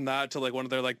go from that to like one of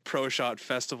their like pro shot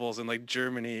festivals in like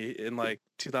Germany in like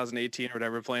 2018 or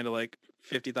whatever, playing to like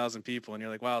 50,000 people, and you're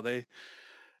like, wow, they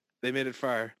made it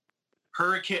far.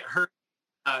 Hurricane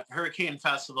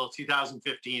Festival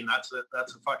 2015. That's a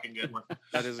fucking good one.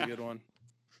 That is a good one.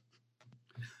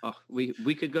 Oh, we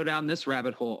could go down this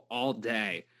rabbit hole all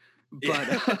day, but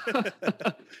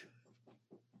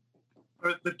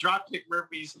the Dropkick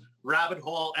Murphys rabbit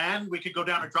hole, and we could go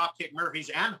down a Dropkick Murphys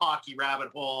and hockey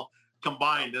rabbit hole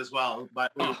combined as well.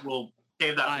 But we'll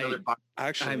save that for another podcast.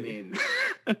 Actually, I mean,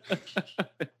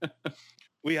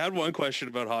 we had one question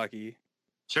about hockey.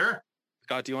 Sure.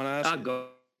 Scott, do you want to ask? I'll go.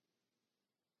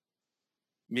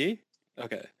 Me?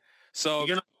 Okay. So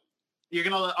you're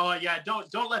gonna. Oh yeah.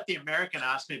 Don't let the American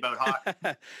ask me about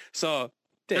hockey. So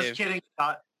Dave, just kidding,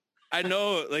 Scott. I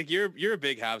know, like you're a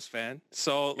big Habs fan.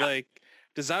 So like,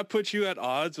 does that put you at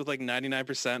odds with like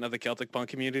 99% of the Celtic punk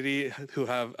community who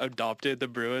have adopted the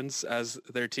Bruins as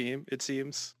their team? It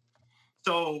seems.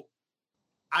 So,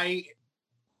 I've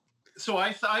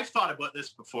thought about this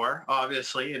before.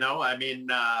 Obviously, I mean,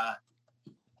 I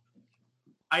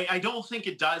don't think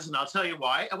it does, and I'll tell you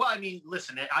why. Well, I mean,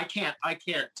 listen, I can't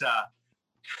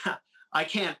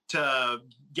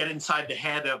get inside the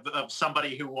head of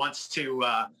somebody who wants to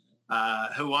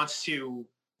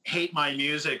hate my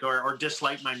music or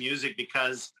dislike my music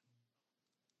because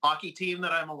hockey team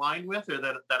that I'm aligned with or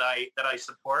that I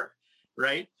support,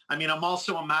 right? I mean, I'm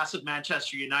also a massive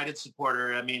Manchester United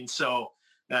supporter. I mean, so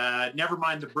never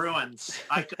mind the Bruins.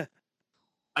 I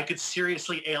could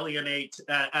seriously alienate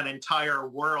an entire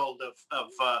world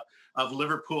of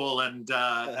Liverpool and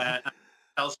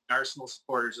Chelsea Arsenal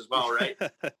supporters as well, right?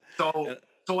 So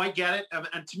I get it,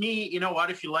 and to me, you know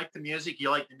what? If you like the music, you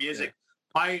like the music.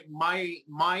 Yeah.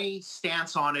 My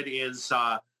stance on it is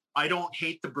I don't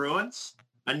hate the Bruins.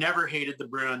 I never hated the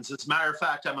Bruins. As a matter of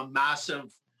fact, I'm a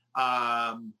massive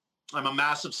I'm a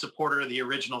massive supporter of the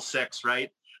original six,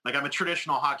 right? Like I'm a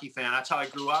traditional hockey fan. That's how I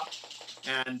grew up.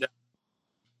 And if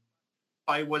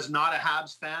I was not a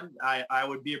Habs fan, I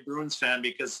would be a Bruins fan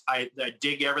because I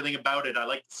dig everything about it. I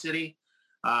like the city.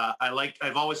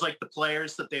 I've always liked the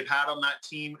players that they've had on that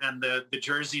team, and the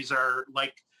jerseys are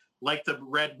like the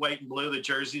red, white, and blue. The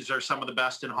jerseys are some of the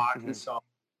best in hockey. Mm-hmm. So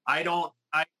I don't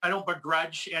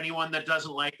begrudge anyone that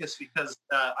doesn't like us because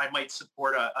I might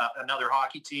support another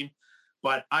hockey team.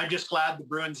 But I'm just glad the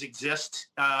Bruins exist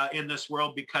in this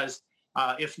world because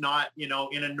if not, in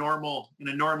a normal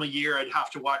year, I'd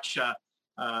have to watch the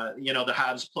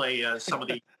Habs play some of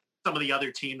the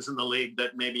other teams in the league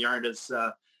that maybe aren't as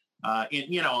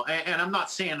and I'm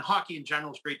not saying hockey in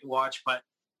general is great to watch, but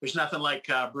there's nothing like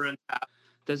Bruins.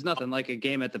 There's nothing like a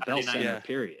game at the Bell Center.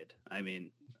 Period. I mean,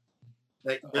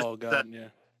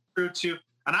 true too.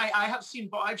 And I've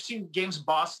seen games in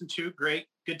Boston too. Great,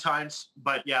 good times.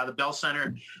 But yeah, the Bell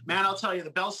Center, man, I'll tell you,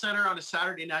 the Bell Center on a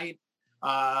Saturday night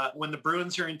when the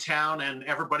Bruins are in town and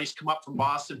everybody's come up from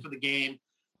Boston for the game,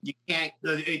 you can't.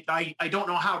 I don't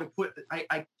know how to put.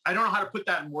 I don't know how to put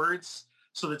that in words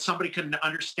so that somebody can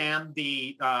understand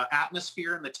the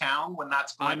atmosphere in the town when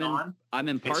that's going on. I'm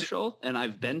impartial, and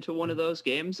I've been to one of those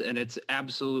games, and it's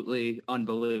absolutely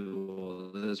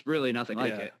unbelievable. There's really nothing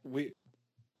like it.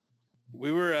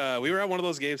 We were at one of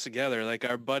those games together. Like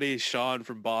our buddy Sean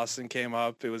from Boston came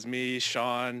up. It was me,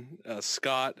 Sean,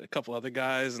 Scott, a couple other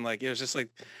guys, and like it was just like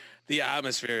the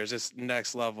atmosphere is just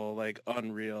next level, like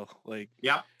unreal. Like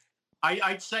yeah.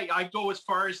 I'd say I'd go as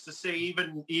far as to say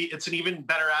it's an even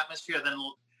better atmosphere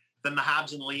than the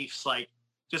Habs and Leafs. Like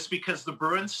just because the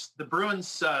Bruins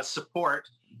support,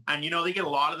 and they get a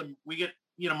lot of them. We get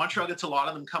Montreal gets a lot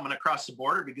of them coming across the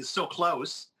border because it's so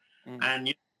close,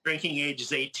 and drinking age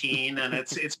is 18, and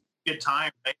it's a good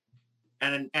time, right?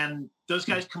 And those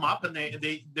guys come up and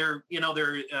they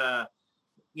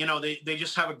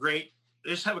just have a great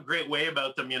way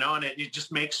about them, and it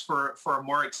just makes for a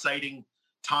more exciting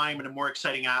time and a more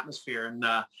exciting atmosphere. And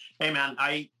hey man,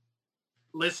 I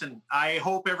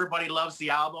hope everybody loves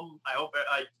the album. I hope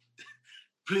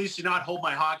please do not hold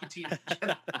my hockey team.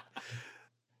 I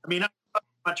mean, I'm from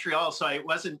Montreal, so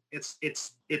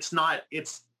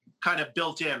it's kind of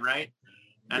built in, right?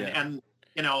 And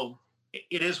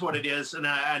it is what it is. And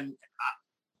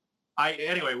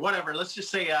anyway, whatever, let's just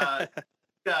say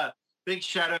big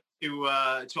shout out to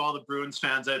all the Bruins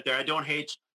fans out there. I don't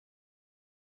hate you.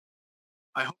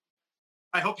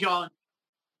 I hope y'all enjoy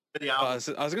the album.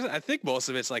 I was gonna say, I think most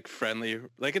of it's like friendly,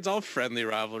 like it's all friendly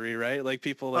rivalry, right? Like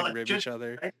people like rib each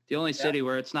other. Right? The only city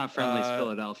where it's not friendly is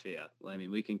Philadelphia. I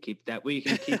mean, we can keep that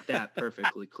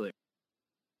perfectly clear.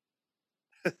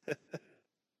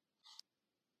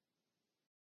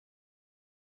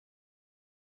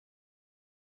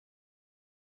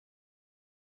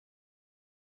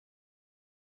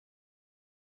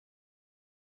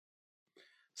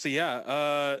 So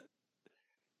yeah,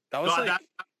 that was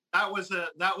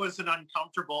that was an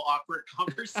uncomfortable, awkward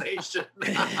conversation.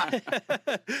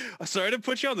 Sorry to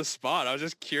put you on the spot. I was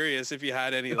just curious if you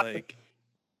had any like.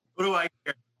 What do I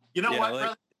care? You know what,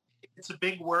 brother? It's a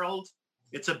big world.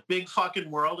 It's a big fucking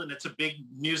world, and it's a big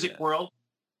music world.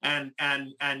 And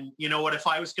you know what? If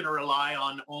I was going to rely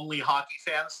on only hockey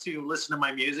fans to listen to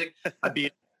my music, I'd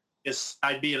be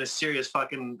in a serious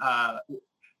fucking.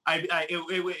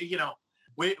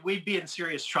 We'd be in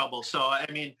serious trouble. So, I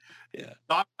mean,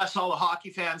 God bless all the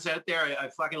hockey fans out there. I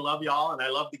fucking love y'all, and I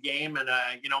love the game. And,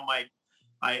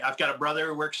 I've got a brother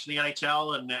who works in the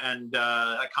NHL, and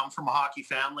I come from a hockey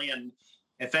family. And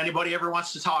if anybody ever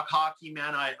wants to talk hockey,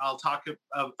 man, I'll talk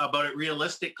about it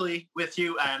realistically with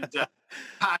you. And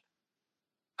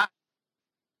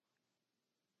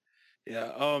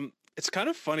it's kind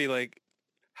of funny, like,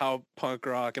 how punk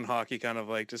rock and hockey kind of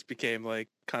like just became like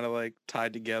kind of like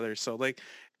tied together. So like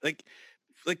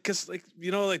because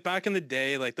like back in the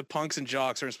day, like the punks and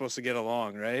jocks aren't supposed to get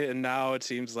along, right? And now it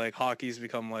seems like hockey's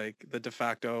become like the de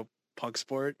facto punk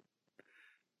sport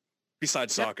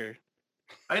besides soccer.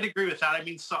 I'd agree with that. I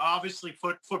mean, so obviously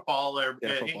football or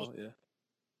football, I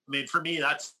mean, for me,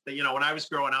 that's when I was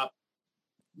growing up,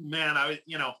 man, I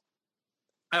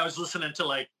was listening to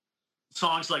like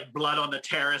songs like Blood on the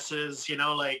Terraces, great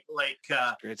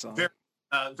song.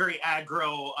 Very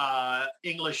aggro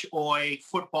English oi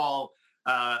football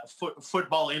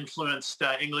football influenced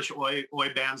English oi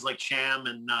bands like Sham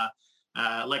and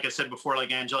like I said before,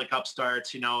 like Angelic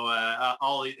Upstarts,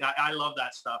 all I love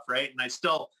that stuff, right? And I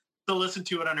still listen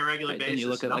to it on a regular basis. And you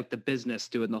look at like The Business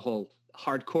doing the whole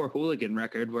Hardcore Hooligan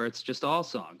record where it's just all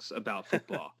songs about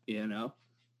football, Yeah,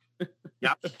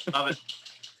 love it.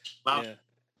 Love it.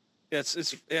 Yeah,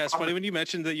 it's funny when you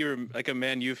mentioned that you were like a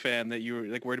Man U fan, that you were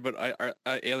like worried about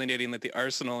alienating like the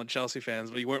Arsenal and Chelsea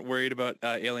fans, but you weren't worried about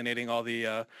alienating all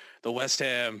the West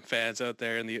Ham fans out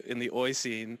there in the Oi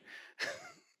scene.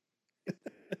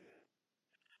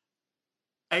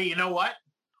 Hey, you know what?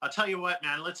 I'll tell you what,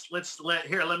 man. Let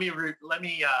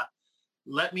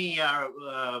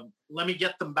me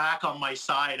get them back on my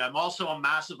side. I'm also a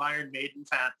massive Iron Maiden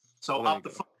fan, so up the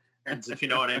fans, if you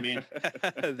know what I mean.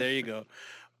 There you go.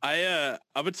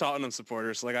 I'm a Tottenham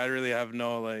supporter, so like I really have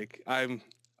no like I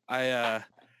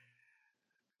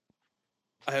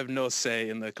have no say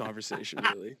in the conversation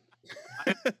really.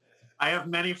 I have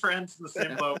many friends in the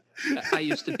same boat. I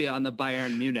used to be on the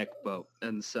Bayern Munich boat,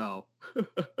 and so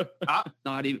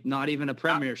not even a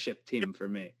Premiership team for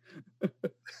me.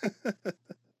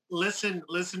 Listen,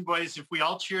 boys. If we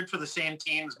all cheered for the same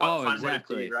teams, what fun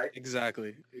exactly. would it be, right?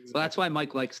 Exactly. Well, that's why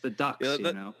Mike likes the Ducks.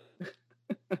 You know.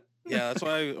 Yeah, that's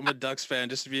why I'm a Ducks fan,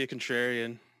 just to be a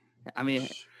contrarian. I mean,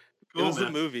 it was the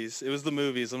movies. I'm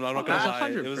not gonna lie.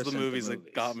 It was the movies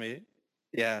that got me.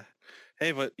 Yeah.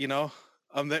 Hey, but you know,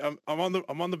 I'm on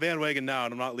the bandwagon now,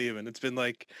 and I'm not leaving. It's been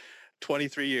like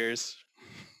 23 years.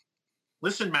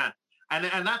 Listen, man,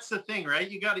 and that's the thing,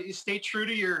 right? You stay true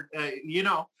to your,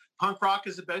 punk rock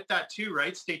is about that too,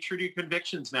 right? Stay true to your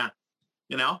convictions, man.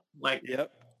 You know, like.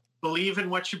 Yep. Believe in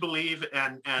what you believe,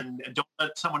 and don't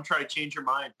let someone try to change your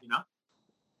mind. You know.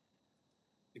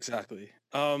 Exactly.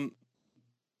 Yeah,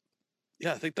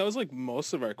 I think that was like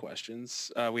most of our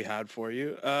questions we had for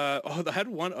you. I had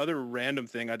one other random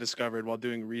thing I discovered while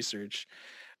doing research.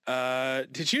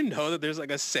 Did you know that there's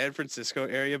like a San Francisco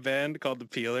area band called the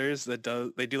Peelers that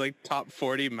do like top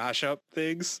 40 mashup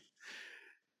things?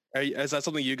 Is that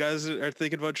something you guys are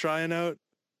thinking about trying out?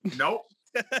 Nope.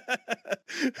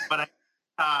 But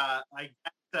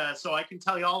so I can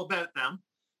tell you all about them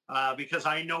because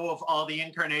I know of all the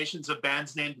incarnations of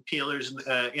bands named the Peelers in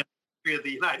the history of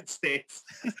the United States.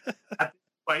 At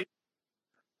this point.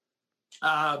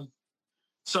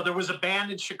 So there was a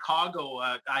band in Chicago.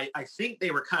 I think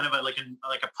they were kind of like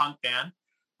a punk band.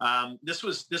 This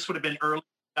would have been early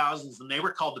 2000s, and they were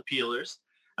called the Peelers.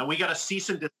 And we got a cease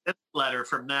and desist letter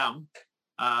from them,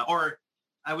 or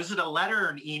was it a letter or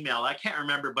an email? I can't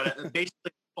remember, but it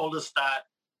basically told us that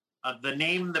the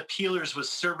name the Peelers was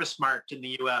service marked in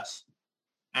the U.S.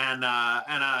 And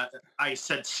I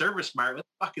said, service marked? What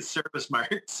the fuck is service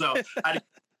marked? So I didn't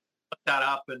look that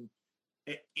up, and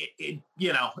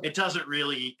it doesn't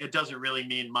really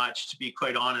mean much, to be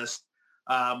quite honest.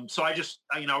 So I just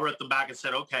wrote them back and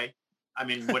said, okay. I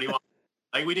mean, what do you want?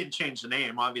 Like, we didn't change the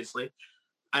name, obviously,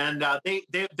 and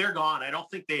they're gone. I don't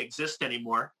think they exist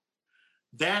anymore.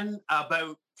 Then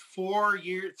about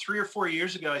 3 or 4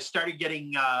 years ago, I started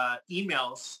getting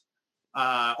emails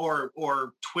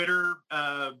or Twitter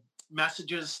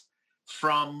messages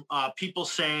from people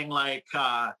saying like,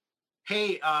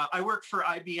 hey, I work for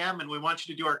IBM and we want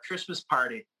you to do our Christmas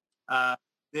party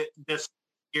this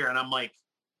year. And I'm like,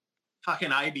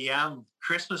 fucking IBM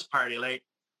Christmas party. Like,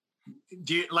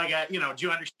 do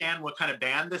you understand what kind of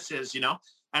band this is,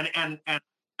 and kind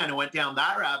of went down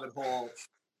that rabbit hole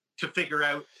to figure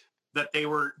out that they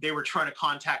were trying to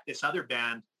contact this other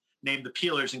band named the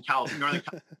Peelers in Northern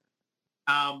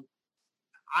California.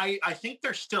 I think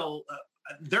they're still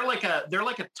they're like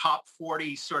a top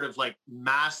 40 sort of like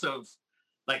massive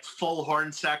like full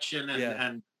horn section,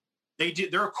 and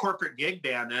they're a corporate gig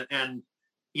band, and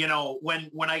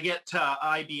when I get to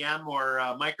IBM or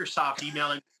Microsoft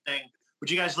emailing saying,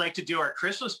 would you guys like to do our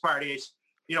Christmas parties?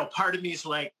 Part of me is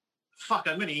like, fuck,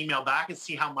 I'm going to email back and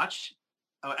see how much.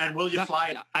 And will you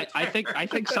fly? I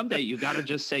think someday you got to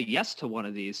just say yes to one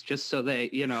of these, just so they,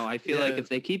 I feel like if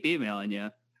they keep emailing you,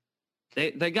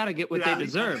 they got to get what they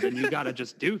deserve, and you got to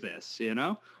just do this,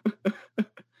 And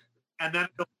then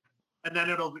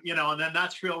it'll, and then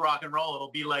that's real rock and roll.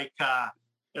 It'll be like I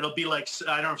don't know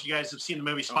if you guys have seen the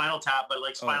movie Spinal Tap, but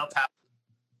like Spinal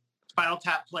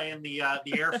Tap playing the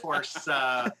Air Force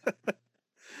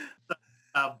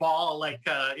ball, like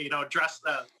dressed.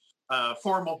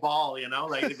 Formal ball,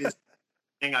 like it is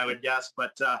thing I would guess.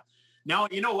 But now,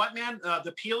 you know what, man?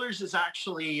 The Peelers is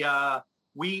actually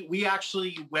we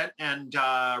actually went and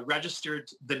registered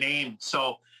the name.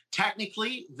 So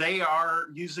technically, they are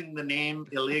using the name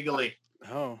illegally.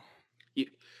 Oh,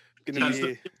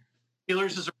 because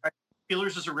Peelers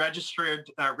is a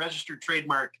registered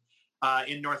trademark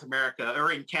in North America,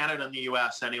 or in Canada and the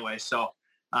U.S. anyway. So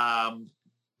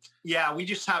we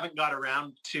just haven't got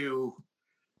around to.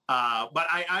 But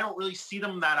I don't really see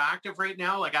them that active right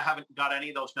now. Like, I haven't got any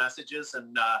of those messages,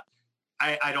 and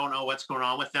I don't know what's going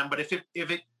on with them. But if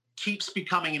it keeps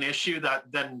becoming an issue,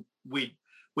 then we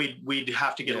we'd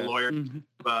have to get a lawyer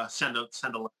to send a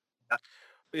letter.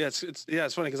 Yeah,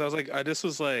 it's funny because I was like, I just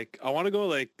was like, I want to go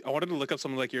like, I wanted to look up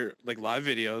some like your like live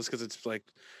videos because it's like,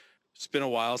 it's been a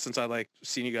while since I like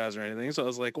seen you guys or anything. So I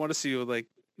was like, want to see you like,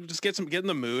 just get in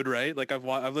the mood, right? Like I've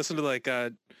listened to like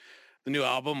the new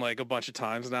album like a bunch of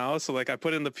times now. So like I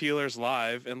put in the Peelers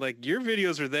live and like your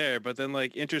videos are there, but then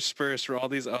like interspersed were all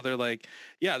these other like,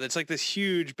 yeah, it's like this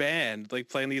huge band like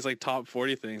playing these like top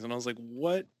 40 things. And I was like,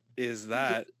 what is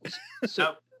that?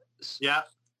 So, Yeah.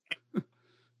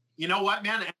 You know what,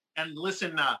 man? And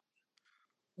listen,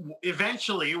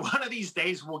 eventually one of these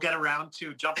days we'll get around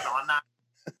to jumping on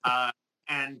that.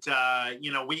 And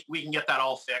you know, we can get that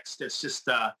all fixed. It's just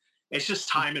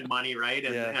time and money, right?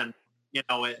 And you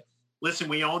know, listen,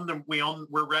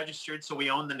 we're registered, so we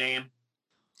own the name.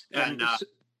 And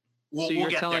so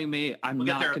you're telling me I'm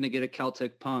not going to get a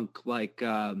Celtic Punk like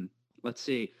let's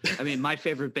see. I mean, my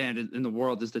favorite band in the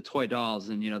world is the Toy Dolls,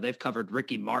 and you know they've covered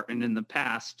Ricky Martin in the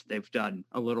past. They've done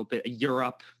a little bit of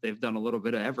Europe. They've done a little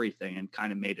bit of everything and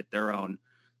kind of made it their own.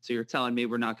 So you're telling me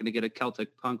we're not going to get a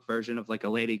Celtic Punk version of like a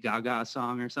Lady Gaga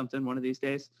song or something one of these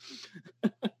days?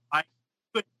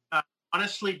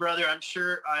 Honestly, brother, I'm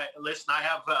sure. Listen, I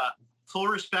have full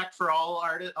respect for all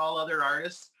other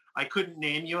artists. I couldn't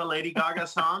name you a Lady Gaga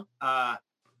song.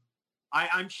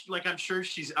 I'm sure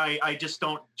she's. I just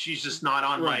don't. She's just not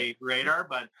on my radar.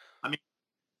 But I mean,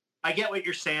 I get what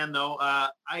you're saying, though.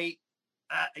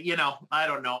 You know, I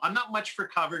don't know. I'm not much for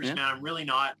covers, man. I'm really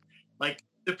not. Like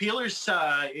the Peelers.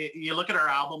 You look at our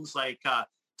albums. Like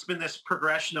it's been this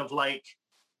progression of like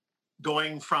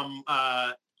going from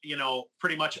you know,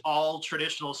 pretty much all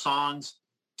traditional songs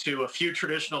to a few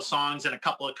traditional songs and a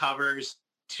couple of covers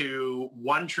to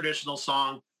one traditional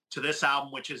song to this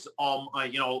album, which is all,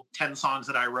 you know, 10 songs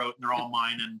that I wrote and they're all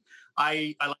mine. And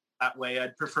I like that way.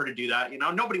 I'd prefer to do that. You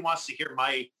know, nobody wants to hear,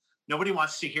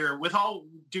 with all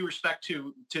due respect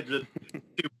to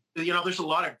you know, there's a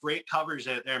lot of great covers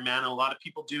out there, man. And a lot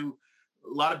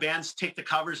of bands take the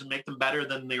covers and make them better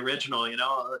than the original, you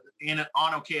know,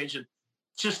 on occasion.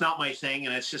 It's just not my thing.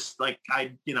 And it's just like,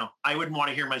 I wouldn't want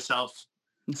to hear myself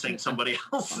sing somebody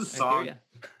else's song.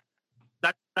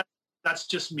 That's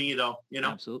just me though, you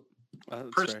know. Absolutely.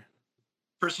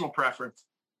 Personal preference.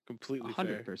 Completely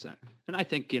 100%. fair. And I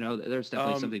think, you know, there's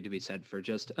definitely something to be said for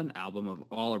just an album of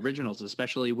all originals,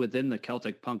 especially within the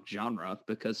Celtic punk genre,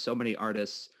 because so many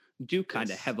artists do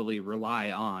kind of heavily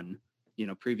rely on, you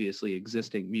know, previously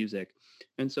existing music.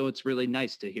 And so it's really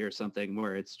nice to hear something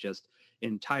where it's just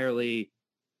entirely,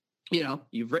 you know,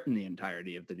 you've written the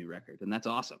entirety of the new record, and that's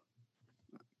awesome.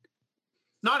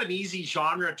 Not an easy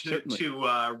genre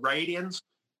to write in,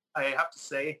 I have to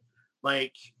say.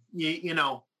 Like, you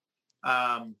know,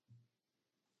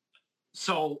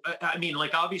 so, I mean,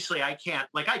 like, obviously I can't,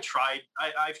 like, I've tried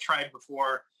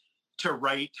before to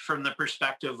write from the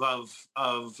perspective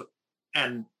of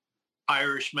an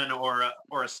Irishman or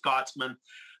a Scotsman,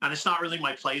 and it's not really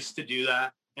my place to do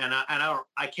that. And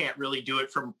I can't really do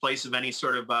it from a place of any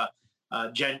sort of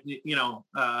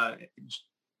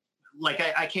like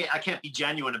I can't be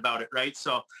genuine about it, right?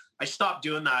 So I stopped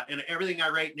doing that, and everything I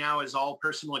write now is all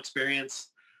personal experience,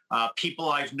 people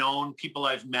I've known, people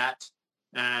I've met,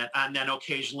 and then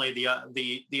occasionally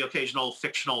the occasional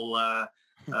fictional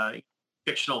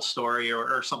story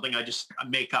or something I just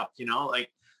make up, you know, like.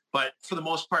 But for the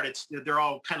most part, they're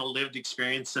all kind of lived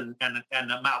experience and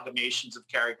amalgamations of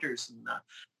characters.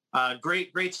 And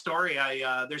great story.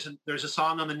 There's a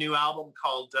song on the new album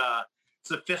called it's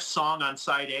the fifth song on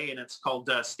side A, and it's called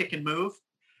Stick and Move,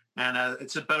 and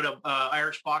it's about a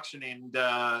Irish boxer named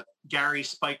Gary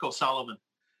Spike O'Sullivan,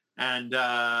 and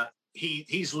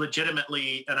he's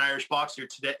legitimately an Irish boxer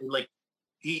today. Like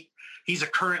he's a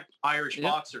current Irish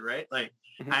boxer, right? Like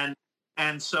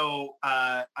and so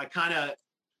I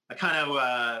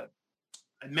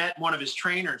met one of his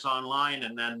trainers online,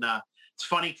 and then it's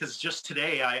funny because just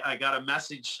today I got a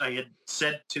message. I had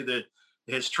said to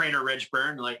his trainer, Reg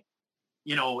Byrne, like,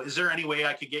 you know, is there any way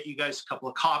I could get you guys a couple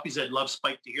of copies? I'd love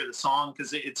Spike to hear the song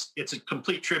because it's a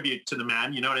complete tribute to the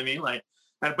man. You know what I mean? Like,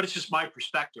 but it's just my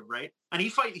perspective, right? And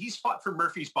he's fought for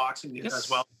Murphy's Boxing as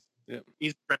well. Yeah.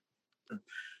 He's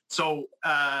so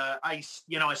I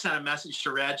sent a message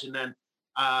to Reg, and then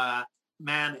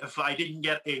man, if I didn't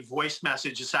get a voice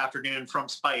message this afternoon from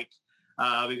Spike,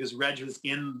 because Reg was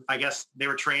I guess they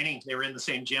were training. They were in the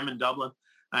same gym in Dublin.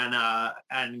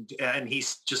 And he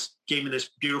just gave me this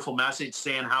beautiful message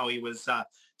saying how he was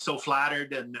so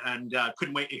flattered and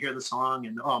couldn't wait to hear the song.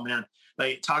 And oh man,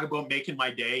 like talk about making my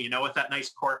day, you know, with that nice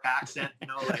Cork accent, you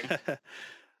know, like.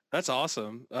 That's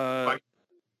awesome.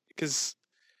 Because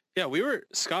yeah,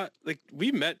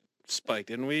 we met Spike,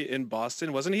 didn't we, in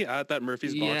Boston? Wasn't he at that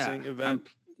Murphy's boxing event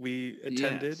we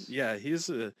attended? Yes. Yeah, he's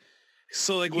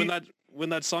so like when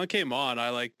that song came on, I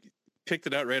like picked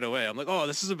it out right away. I'm like, oh,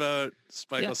 this is about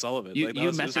Spike O'Sullivan. You, like, you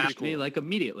was messaged cool. me like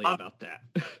immediately about that.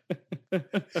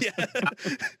 Yeah.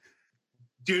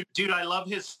 Dude, I love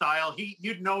his style.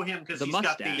 You'd know him because he's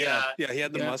got the he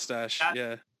had the mustache.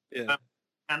 Yeah.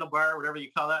 handlebar, whatever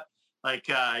you call that. Like,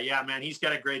 man, he's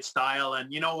got a great style.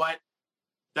 And you know what?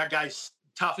 That guy's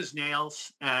tough as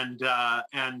nails and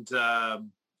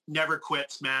never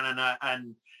quits, man.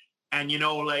 And you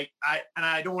know, like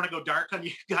I don't want to go dark on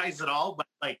you guys at all, but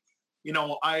like, you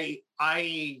know,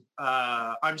 I'm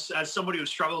as somebody who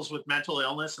struggles with mental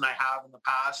illness, and I have in the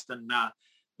past, and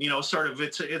you know, sort of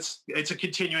it's a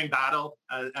continuing battle,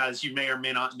 as you may or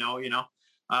may not know,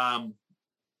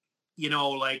 you know,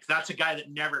 like that's a guy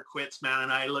that never quits, man.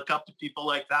 And I look up to people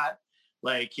like that.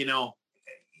 Like, you know,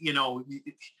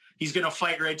 he's going to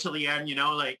fight right till the end, you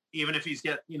know, like even if he's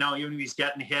getting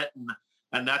hit,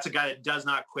 and that's a guy that does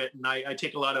not quit. And I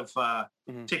take a lot of, I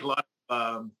take a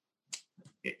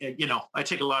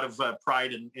lot of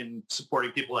pride in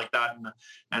supporting people like that.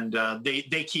 And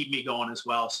they keep me going as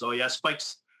well. So yeah,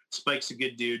 Spike's a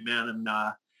good dude, man. And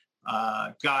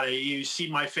God, you see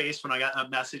my face when I got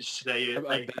that message today.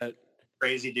 I bet.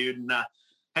 Crazy dude. And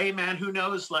hey, man, who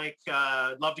knows? Like,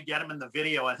 I'd love to get him in the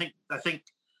video. I think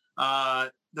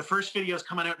the first video is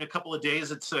coming out in a couple of days.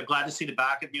 It's Glad to See the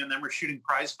Back of You, and then we're shooting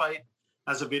Prize Fight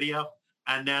as a video.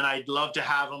 And then I'd love to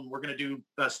have him. We're going to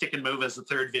do Stick and Move as the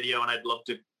third video, and I'd love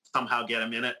to somehow get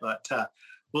him in it. But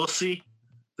we'll see.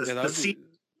 The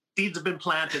seeds have been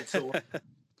planted. So.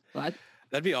 What?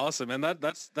 That'd be awesome, and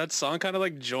that song kind of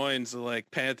like joins the like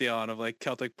pantheon of like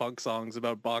Celtic punk songs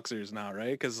about boxers now,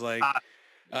 right? Because like,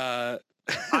 I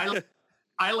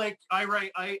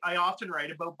often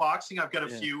write about boxing. I've got a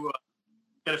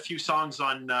few songs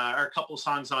on, or a couple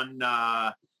songs on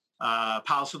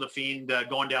Palace of the Fiend,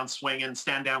 Going Down Swinging,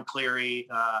 Stand Down Cleary,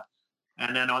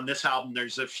 and then on this album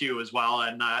there's a few as well.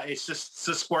 And it's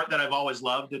a sport that I've always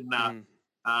loved, and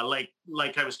like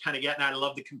I was kind of getting at, I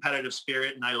love the competitive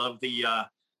spirit, and I love the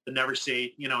never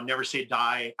say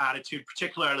die attitude,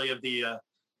 particularly of the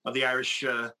Irish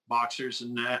boxers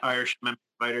and Irish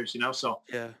fighters, you know. So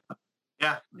yeah,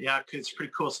 it's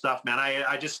pretty cool stuff, man.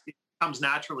 I just, it comes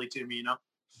naturally to me, you know.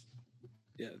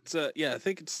 Yeah, it's I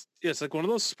think it's like one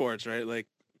of those sports, right? Like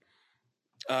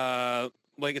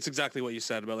it's exactly what you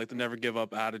said about like the never give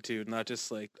up attitude, not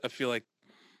just like, I feel like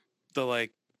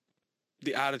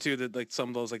the attitude that like some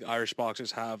of those like Irish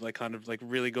boxers have like kind of like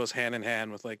really goes hand in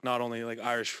hand with like not only like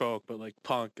Irish folk, but like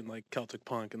punk and like Celtic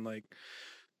punk and like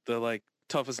the like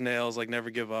tough as nails, like never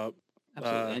give up.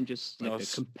 Absolutely. And just like a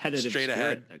competitive straight spirit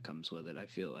ahead that comes with it. I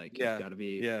feel like you've got to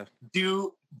be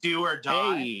do or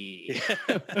die. Hey.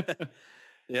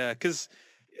 Yeah, because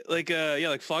like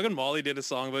Flogging Molly did a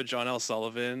song about John L.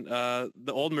 Sullivan.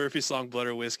 The old Murphy song Blood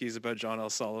or Whiskey is about John L.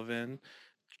 Sullivan.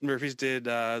 Murphy's did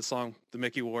a song, the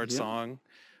Mickey Ward song.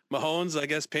 Mahone's, I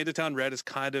guess, Paint the Town Red is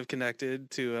kind of connected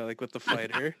to like with the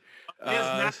fighter.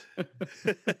 Yeah.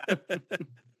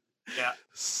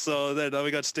 So then we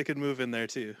got Stick and Move in there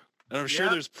too. And I'm sure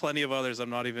there's plenty of others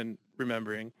I'm not even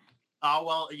remembering. Oh,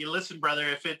 well, you listen, brother,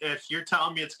 if you're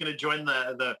telling me it's going to join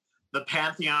the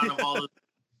pantheon of all the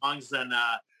songs, then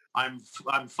I'm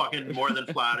fucking more than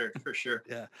flattered for sure.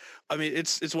 Yeah. I mean,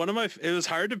 it's one of my, it was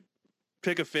hard to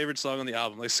pick a favorite song on the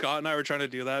album. Like Scott and I were trying to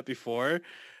do that before.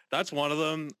 That's one of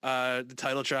them. The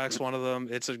title track's one of them.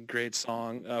 It's a great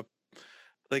song.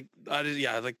 Like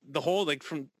the whole, like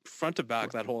from front to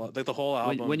back, that whole, like the whole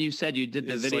album. When you said you did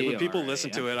the video, like, when people listen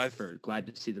to it, I've Glad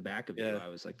to See the Back of You. I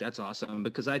was like, that's awesome,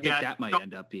 because I think that might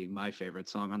end up being my favorite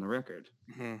song on the record.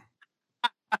 Mm-hmm.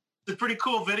 It's a pretty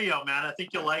cool video, man. I think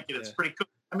you'll like it. It's pretty cool.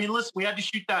 I mean, listen, we had to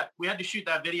shoot that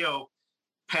video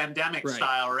pandemic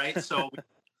style, right? So,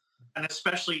 and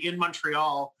especially in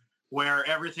Montreal, where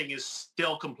everything is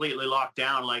still completely locked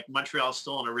down, like Montreal's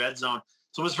still in a red zone.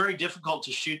 So it was very difficult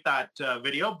to shoot that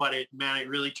video, but it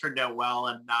really turned out well.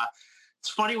 And it's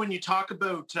funny when you talk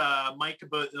about Mike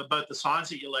about the songs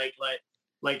that you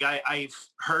like I've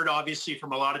heard obviously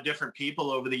from a lot of different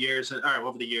people over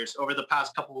the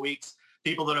past couple of weeks,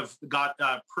 people that have got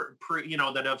that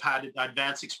have had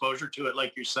advanced exposure to it,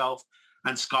 like yourself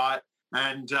and Scott,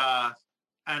 and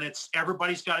it's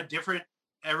everybo's got a different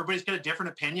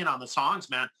opinion on the songs,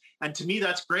 man. And to me,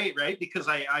 that's great, right? Because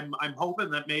I'm hoping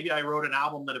that maybe I wrote an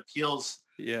album that appeals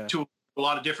to a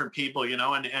lot of different people, you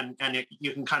know, and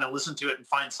you can kind of listen to it and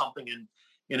find something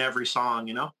in every song,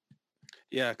 you know?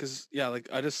 Yeah, because like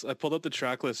I pulled up the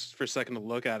track list for a second to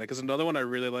look at it, because another one I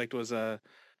really liked was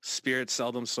Spirit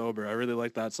Seldom Sober. I really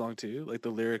like that song too. Like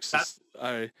the lyrics,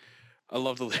 I I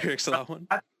love the lyrics of that one.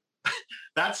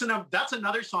 That's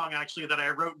another song actually that I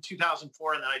wrote in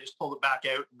 2004, and then I just pulled it back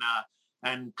out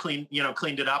and cleaned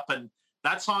it up. And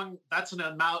that song,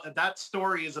 that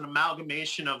story is an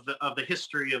amalgamation of the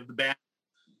history of the band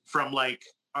from like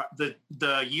the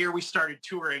year we started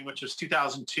touring, which was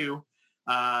 2002.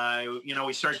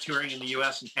 We started touring in the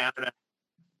U.S. and Canada.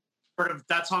 Sort of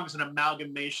that song is an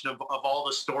amalgamation of all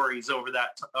the stories over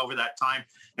that time.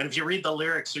 And if you read the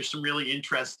lyrics, there's some really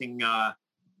interesting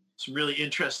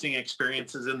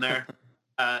experiences in there.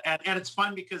 And it's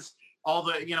fun because all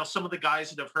the, some of the guys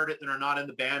that have heard it that are not in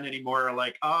the band anymore are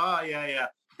like, oh yeah.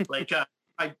 Like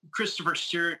Christopher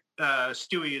Stewart,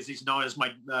 Stewie, as he's known as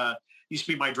used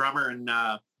to be my drummer. And,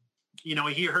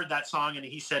 he heard that song and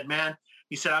he said, man,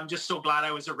 I'm just so glad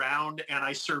I was around and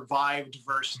I survived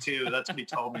verse 2. That's what he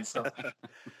told me. So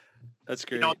that's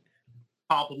great.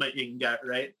 Compliment you can get,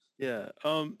 right? Yeah.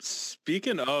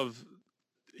 Speaking of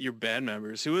your band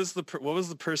members, what was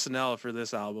the personnel for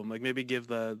this album? Like maybe give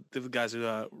the guys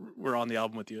who were on the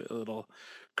album with you a little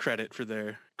credit for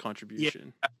their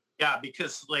contribution. Yeah,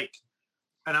 because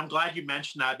and I'm glad you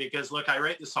mentioned that because look, I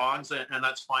write the songs and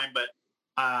that's fine, but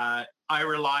I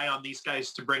rely on these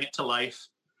guys to bring it to life.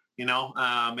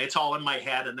 It's all in my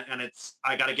head and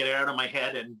I got to get it out of my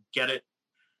head and get it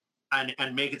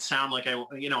and make it sound like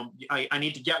I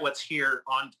need to get what's here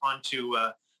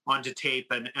onto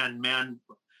tape and man,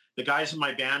 the guys in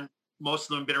my band, most of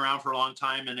them have been around for a long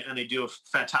time and they do a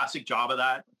fantastic job of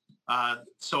that.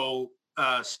 So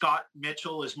Scott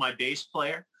Mitchell is my bass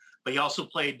player, but he also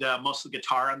played most of the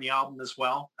guitar on the album as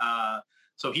well.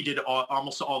 So he did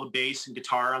almost all the bass and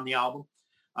guitar on the album.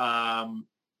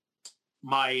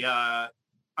 My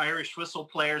Irish whistle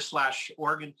player /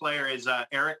 organ player is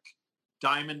Eric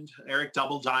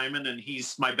Double Diamond, and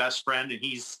he's my best friend, and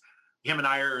him and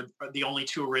I are the only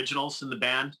two originals in the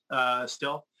band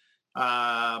still.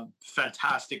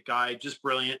 Fantastic guy, just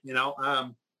brilliant,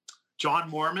 Johnny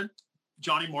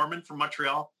Mormon from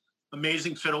Montreal,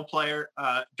 amazing fiddle player.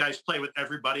 Guys play with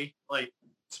everybody, like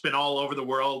it's been all over the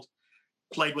world,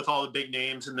 played with all the big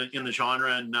names in the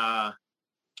genre,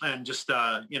 and just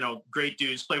great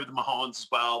dudes. Played with the Mahones as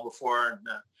well before,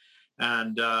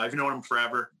 and I've known him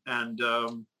forever. And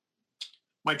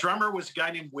my drummer was a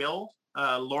guy named Will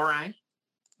Lorang,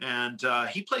 and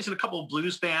he plays in a couple of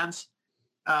blues bands.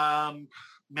 Man,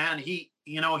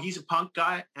 he's a punk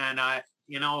guy, and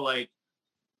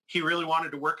he really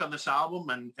wanted to work on this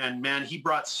album, and man, he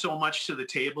brought so much to the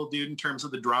table, dude, in terms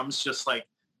of the drums, just like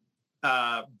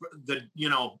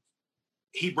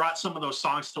he brought some of those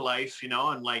songs to life, and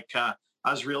I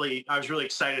was really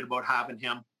excited about having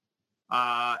him.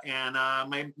 And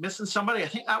am I missing somebody? I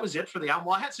think that was it for the album.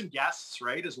 Well, I had some guests,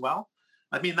 right, as well.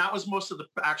 I mean, that was most of the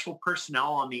actual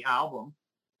personnel on the album.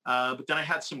 But then I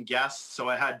had some guests. So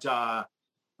I had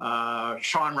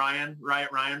Sean Ryan,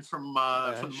 Riot Ryan from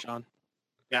Sean.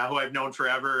 Yeah, who I've known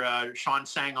forever. Sean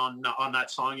sang on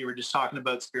that song you were just talking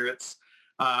about, Spirits.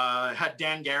 Had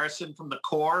Dan Garrison from The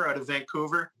Core out of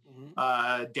Vancouver.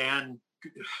 Mm-hmm. Dan,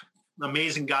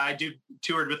 amazing guy, dude,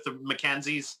 toured with the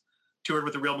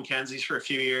Real Mackenzies for a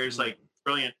few years. Mm-hmm. Like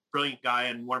brilliant guy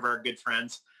and one of our good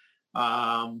friends.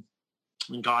 And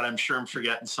God, I'm sure I'm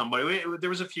forgetting somebody. There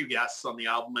was a few guests on the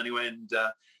album anyway. And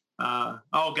a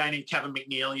guy named Kevin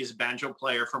McNeil. He's a banjo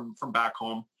player from back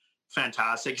home.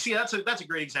 Fantastic. See, that's a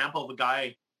great example of a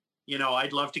guy,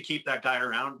 I'd love to keep that guy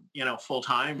around, full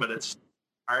time, but it's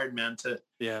hard, man, it's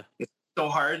so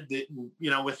hard that,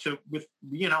 with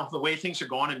the way things are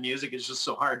going in music, it's just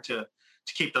so hard to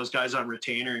keep those guys on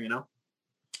retainer,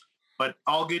 but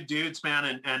all good dudes,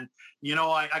 man. And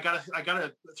I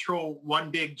gotta throw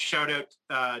one big shout out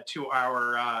to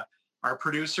our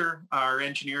producer, our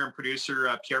engineer and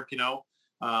producer, Pierre Pinot,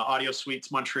 Audio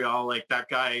Suites Montreal. Like that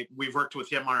guy, we've worked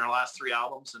with him on our last 3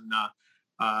 albums, and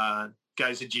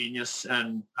guy's a genius,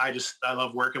 and I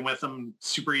love working with him.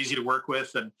 Super easy to work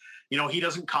with, and he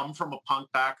doesn't come from a punk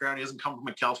background, he doesn't come from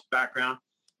a Celtic background.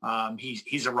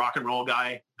 He's a rock and roll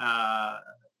guy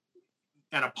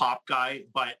and a pop guy,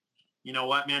 but you know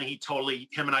what, man, him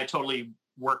and I totally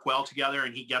work well together,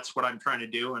 and he gets what I'm trying to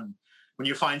do. And when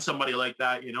you find somebody like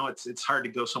that, it's hard to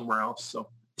go somewhere else. So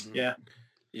yeah,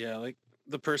 like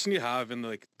the person you have in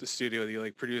the studio,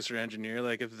 the producer engineer,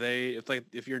 like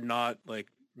if you're not like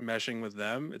meshing with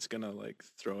them, it's gonna like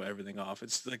throw everything off.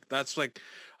 It's like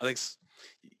I think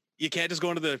you can't just go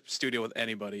into the studio with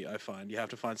anybody. I find you have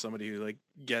to find somebody who like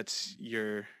gets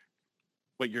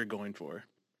what you're going for.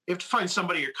 You have to find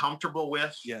somebody you're comfortable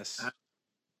with. Yes.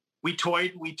 We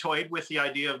toyed with the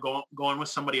idea of going with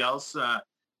somebody else at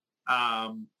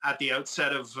the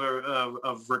outset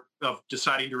of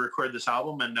deciding to record this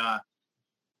album, and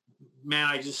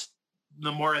man,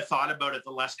 the more I thought about it,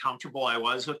 the less comfortable I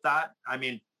was with that. I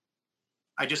mean,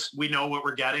 we know what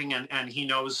we're getting, and he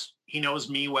knows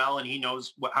me well, and he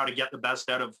knows how to get the best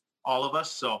out of all of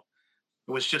us. So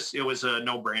it was a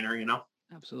no-brainer, you know?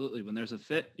 Absolutely. When there's a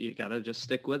fit, you got to just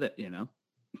stick with it, you know?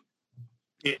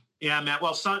 Yeah, man.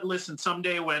 Well, listen,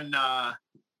 someday when, I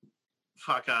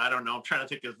don't know. I'm trying to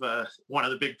think of one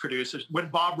of the big producers when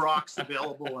Bob Rock's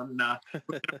available, and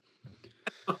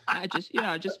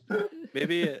just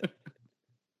maybe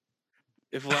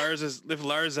if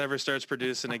Lars ever starts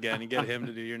producing again, you get him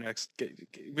to do your next.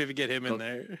 Maybe get him in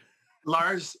there.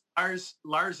 Lars Ulrich.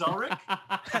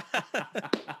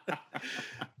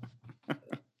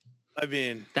 I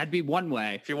mean, that'd be one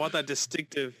way. If you want that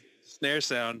distinctive snare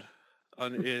sound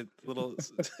on it, little.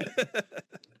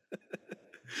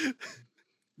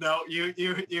 No, you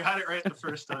had it right the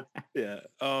first time. Yeah.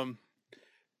 But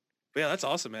yeah, that's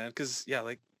awesome, man. Because yeah,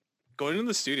 like going into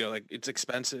the studio, like it's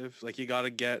expensive. Like you got to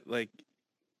get like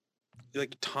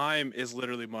time is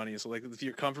literally money. So like if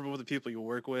you're comfortable with the people you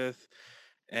work with,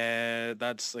 and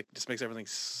that's like just makes everything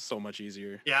so much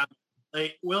easier. Yeah,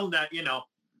 like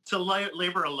it's a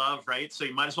labor of love, right? So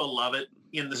you might as well love it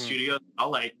in the studio.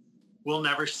 Like we'll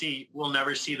never see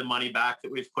the money back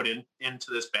that we've put into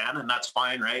this band, and that's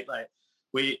fine, right? Like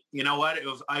you know what?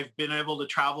 I've been able to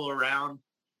travel around,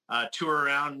 tour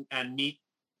around, and meet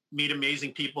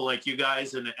amazing people like you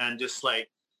guys, and just like,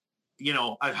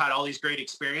 I've had all these great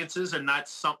experiences, and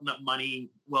that's something that money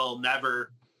will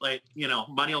never,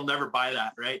 money will never buy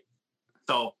that, right?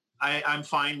 So I'm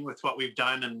fine with what we've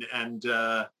done, and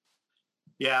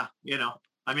yeah,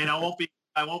 I mean, I won't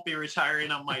be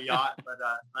retiring on my yacht, but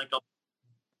like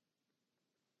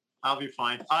I'll be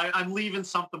fine. I'm leaving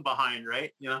something behind,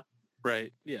 right?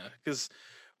 Right. Yeah. Because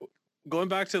going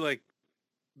back to like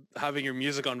having your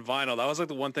music on vinyl, that was like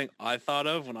the one thing I thought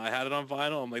of when I had it on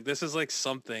vinyl. I'm like, this is like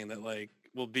something that like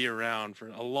will be around for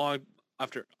a long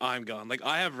after I'm gone. Like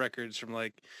I have records from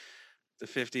like the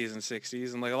 50s and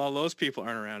 60s, and like a lot of those people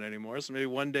aren't around anymore. So maybe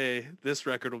one day this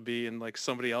record will be in like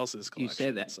somebody else's collection.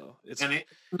 You say that. So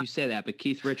you say that, but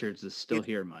Keith Richards is still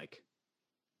here, Mike.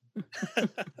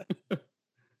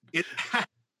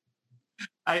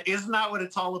 Isn't that what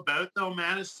it's all about, though,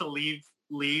 man? Is to leave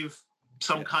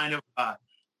some kind of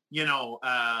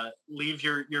leave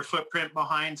your footprint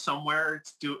behind somewhere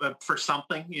to do for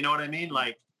something. You know what I mean?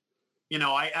 Like,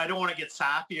 I don't want to get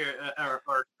sappy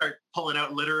or start pulling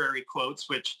out literary quotes,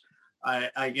 which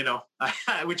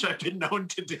which I've been known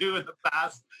to do in the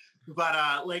past. But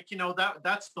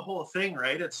that's the whole thing,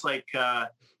 right? It's like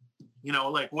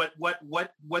like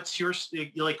what's your,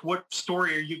 like, what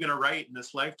story are you going to write in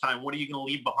this lifetime? What are you going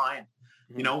to leave behind?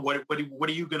 Mm-hmm. What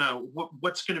are you gonna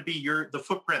what's going to be the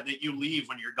footprint that you leave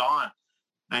when you're gone?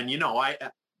 And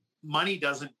money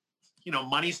doesn't,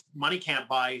 money can't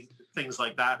buy things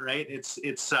like that, right? It's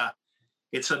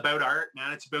about art,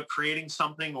 man. It's about creating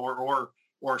something or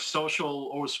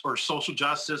social or social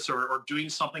justice or doing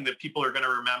something that people are going to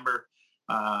remember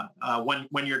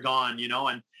when you're gone,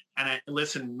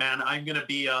 listen, man, I'm going to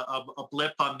be a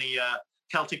blip on the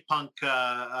Celtic punk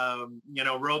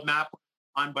roadmap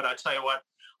but I tell you what,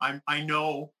 I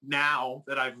know now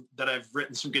that I've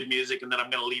written some good music, and that I'm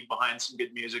going to leave behind some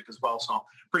good music as well. So I'm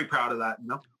pretty proud of that.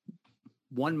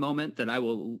 One moment that I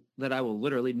will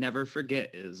literally never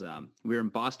forget is we were in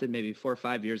Boston maybe 4 or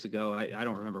 5 years ago. I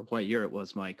don't remember what year it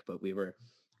was, Mike, but we were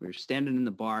standing in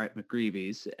the bar at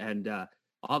McGreevy's, and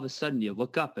all of a sudden you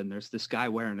look up and there's this guy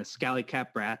wearing a Scally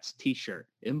Cap Rats t-shirt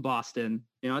in Boston.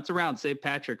 It's around St.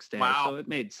 Patrick's Day, wow. So it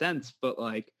made sense. But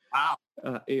like, wow,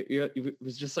 it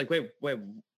was just like, wait,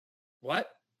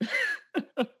 what?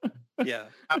 Yeah.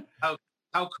 How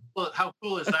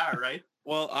cool is that, right?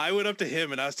 Well, I went up to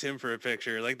him and asked him for a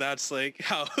picture. Like that's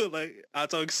how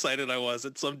excited I was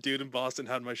that some dude in Boston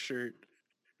had my shirt.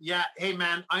 Yeah. Hey,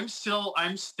 man, I'm still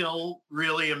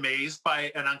really amazed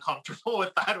by and uncomfortable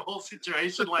with that whole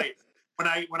situation. Like when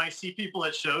I see people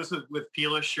at shows with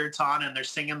Pila shirts on and they're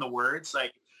singing the words,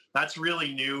 like that's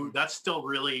really new. That's still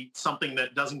really something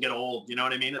that doesn't get old. You know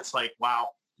what I mean? It's like, wow.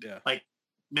 Yeah. Like,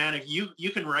 man, if you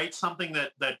can write something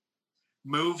that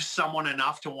moves someone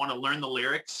enough to want to learn the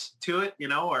lyrics to it,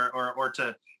 or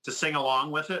to sing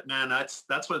along with it, man, that's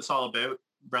what it's all about,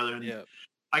 brother. And yeah.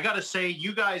 I got to say,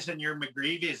 you guys and your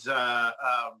McGreevy's,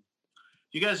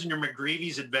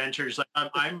 adventures, like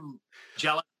I'm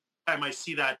jealous every time I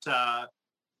see that,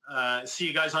 see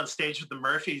you guys on stage with the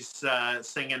Murphys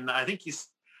singing. I think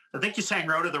you sang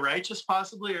Road of the Righteous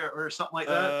possibly or something like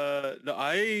that. No,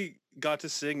 I got to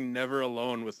sing Never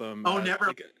Alone with them. Oh, Never.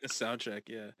 Like a sound check.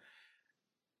 Yeah.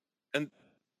 And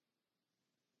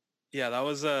yeah, that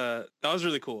was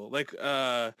really cool. Like,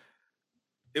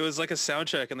 it was like a sound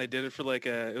check, and they did it for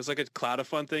it was like a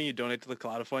Cloud-a-Fun thing. You donate to the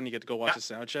Cloud-a-Fun, you get to go watch a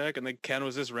sound check. And then Ken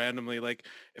was just randomly like,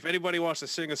 if anybody wants to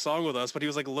sing a song with us, but he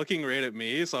was like looking right at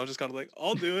me. So I was just kind of like,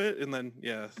 I'll do it. And then,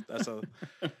 yeah, that's how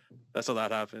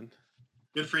that happened.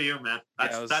 Good for you, man.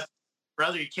 That's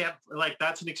brother. You can't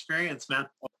that's an experience, man.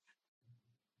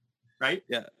 Right?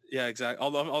 Yeah. Yeah, exactly.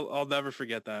 I'll never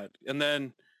forget that. And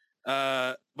then,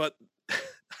 but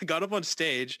I got up on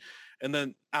stage, and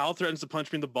then Al threatens to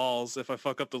punch me in the balls if I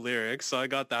fuck up the lyrics. So I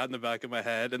got that in the back of my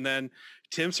head. And then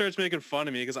Tim starts making fun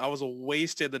of me because I was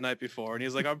wasted the night before. And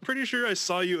he's like, I'm pretty sure I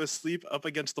saw you asleep up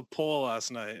against the pole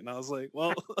last night. And I was like,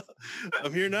 well,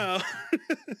 I'm here now.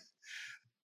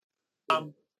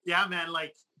 Yeah, man.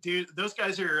 Like, dude, those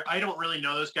guys I don't really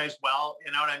know those guys well.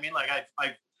 You know what I mean? Like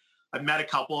I've met a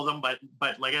couple of them,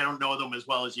 but like, I don't know them as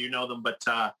well as you know them. But,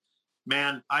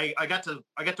 man, I got to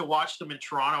watch them in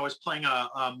Toronto. I was playing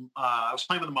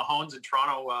with the Mahones in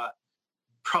Toronto,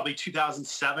 probably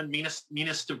 2007,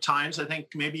 meanest of times, I think,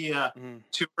 maybe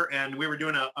tour, and we were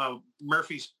doing a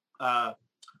Murphy's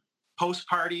post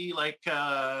party,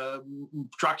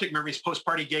 Dropkick Murphy's post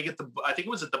party gig I think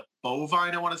it was at the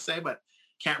Bovine, I want to say, but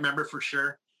can't remember for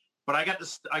sure. But I got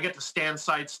to stand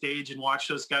side stage and watch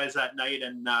those guys that night,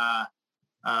 and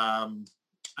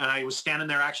I was standing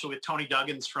there actually with Tony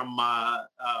Duggins from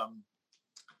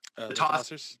the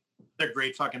Tossers. They're a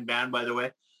great fucking band, by the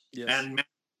way. Yes. And man,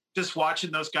 just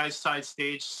watching those guys side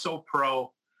stage, so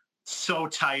pro, so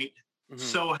tight,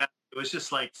 so heavy. It was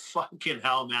just like fucking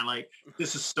hell, man. Like,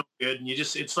 this is so good. And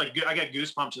it's like, I got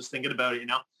goosebumps just thinking about it, you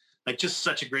know? Like, just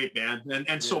such a great band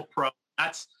and so pro.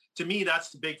 To me,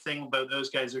 that's the big thing about those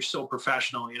guys. They're so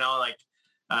professional, you know? Like,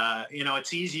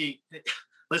 it's easy.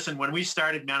 Listen, when we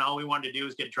started, man, all we wanted to do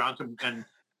was get drunk and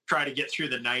try to get through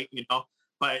the night, you know?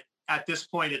 But at this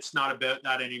point, it's not about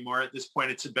that anymore. At this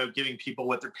point, it's about giving people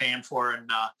what they're paying for.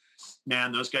 And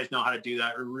man, those guys know how to do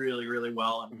that really, really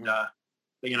well. And,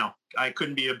 I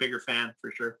couldn't be a bigger fan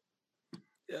for sure.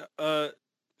 Yeah.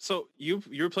 So you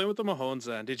were playing with the Mahones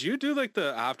then. Did you do like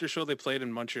the after show they played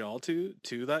in Montreal too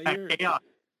that year? Yeah.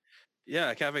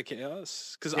 Yeah, Cafe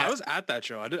Chaos. Because I was at that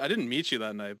show. I didn't meet you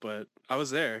that night, but I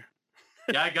was there.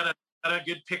 Yeah, I got a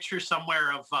good picture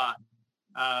somewhere of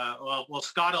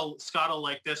Scott'll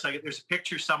like this. There's a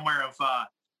picture somewhere of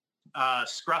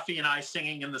Scruffy and I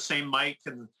singing in the same mic,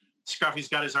 and Scruffy's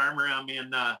got his arm around me,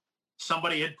 and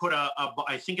somebody had put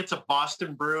I think it's a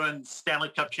Boston Bruins Stanley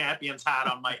Cup champions hat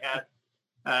on my head,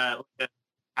 a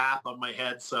cap on my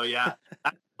head. So yeah,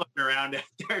 I'm looking around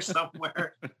there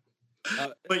somewhere.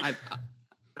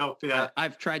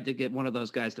 I've tried to get one of those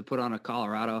guys to put on a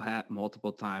Colorado hat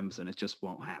multiple times, and it just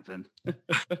won't happen.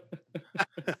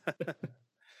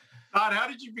 God, how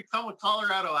did you become a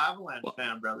Colorado Avalanche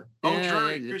fan, brother?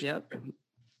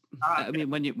 I mean,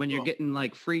 when you're getting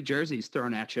like free jerseys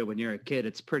thrown at you when you're a kid,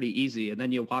 it's pretty easy. And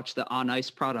then you watch the on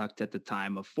ice product at the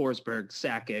time of Forsberg,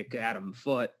 Sakic, Adam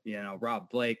Foote,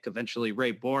 Rob Blake, eventually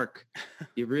Ray Bourque.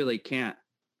 You really can't.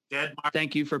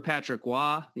 Thank you for Patrick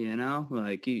Waugh,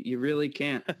 like you really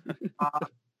can't.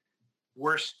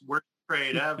 Worst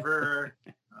trade ever.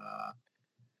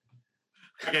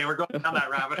 Okay, we're going down that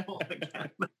rabbit hole again.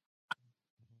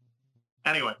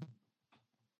 Anyway.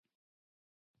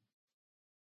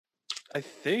 I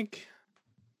think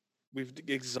we've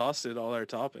exhausted all our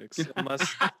topics,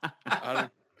 unless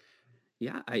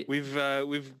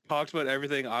we've talked about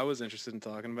everything I was interested in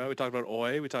talking about. We talked about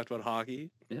Oi, we talked about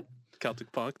hockey,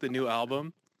 Celtic Punk, the new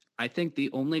album. I think the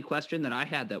only question that I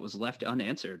had that was left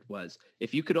unanswered was,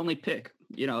 if you could only pick,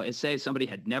 say somebody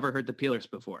had never heard the Peelers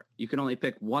before, you can only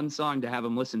pick one song to have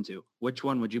them listen to. Which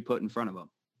one would you put in front of them?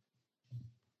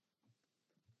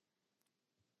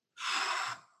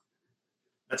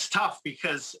 That's tough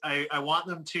because I want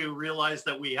them to realize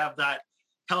that we have that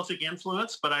Celtic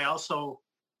influence, but I also,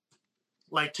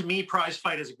 to me, Prize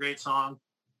Fight is a great song.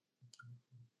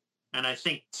 And I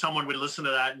think someone would listen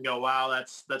to that and go, wow,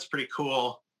 that's pretty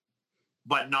cool,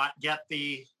 but not get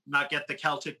the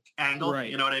Celtic angle. Right.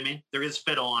 You know what I mean? There is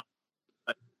fiddle on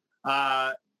it.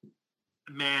 But,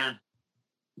 man,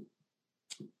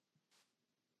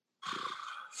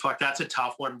 fuck, that's a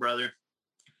tough one, brother.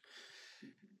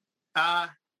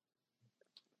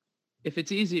 If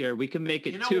it's easier, we can make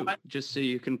it two, just so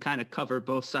you can kind of cover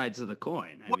both sides of the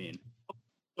coin. In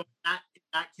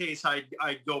that case, I'd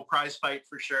go Prize Fight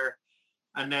for sure.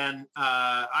 And then,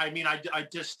 I'd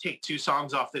just take two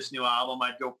songs off this new album.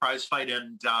 I'd go Prize Fight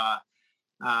and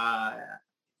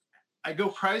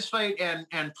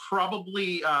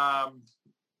probably,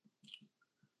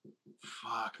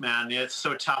 fuck, man, it's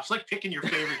so tough. It's like picking your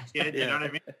favorite kid. You know what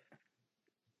I mean?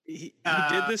 He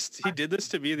did this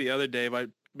to me the other day by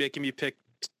making me pick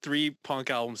 3 punk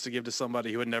albums to give to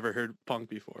somebody who had never heard punk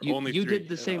before. You, Only you 3, did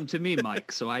the same to me,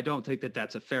 Mike. So I don't think that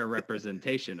that's a fair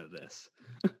representation of this.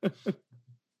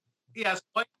 Yes,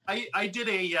 I did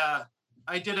a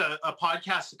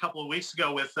podcast a couple of weeks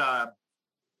ago with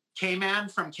K-Man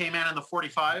from K-Man and the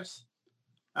 45s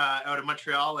out of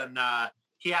Montreal, and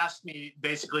he asked me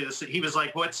basically this. He was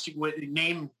like,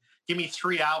 give me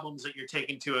 3 albums that you're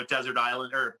taking to a desert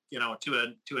island, or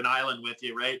to an island with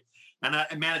you, right? And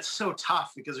man, it's so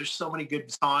tough because there's so many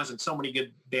good songs and so many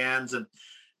good bands.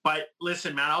 But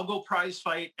listen, man, I'll go Prize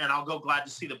Fight, and I'll go Glad to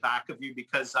See the Back of You,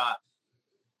 because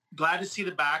Glad to See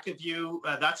the Back of You,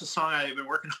 that's a song I've been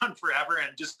working on forever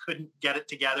and just couldn't get it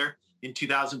together in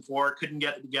 2004, couldn't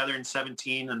get it together in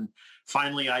 17. And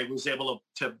finally I was able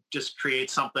to just create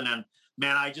something. And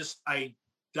man,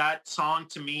 that song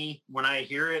to me, when I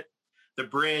hear it, the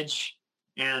bridge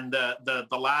and the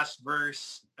last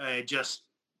verse, just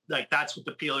like, that's what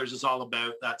The Peelers is all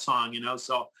about, that song,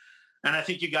 so. And I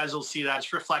think you guys will see that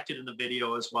it's reflected in the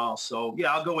video as well. So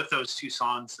yeah, I'll go with those 2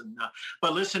 songs. And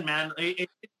but listen, man, it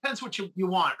depends what you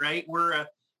want, right? We're a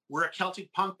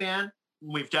Celtic punk band.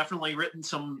 We've definitely written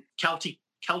some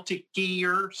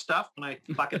Celtic-ier stuff. Can I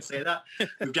fucking say that?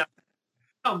 We've definitely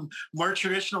some more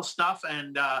traditional stuff,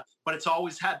 and but it's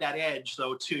always had that edge,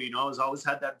 though, too. It's always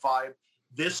had that vibe.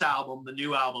 This album, the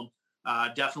new album,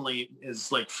 definitely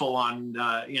is like full on.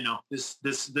 This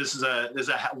is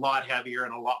a lot heavier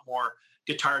and a lot more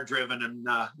guitar driven, and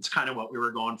it's kind of what we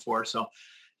were going for. So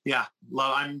yeah,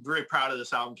 I'm very proud of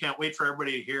this album. Can't wait for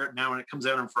everybody to hear it now when it comes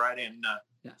out on Friday. And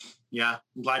yeah,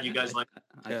 I'm glad you guys like it.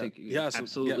 I think you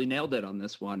absolutely nailed it on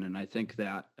this one, and I think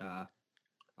that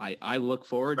I look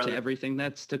forward to everything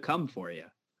that's to come for you.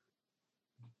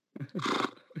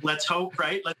 Let's hope,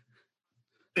 right?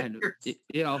 And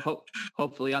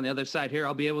hopefully on the other side here,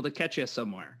 I'll be able to catch you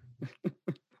somewhere.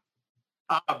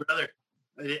 Brother,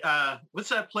 what's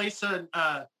that place?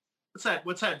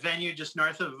 What's that venue just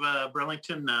north of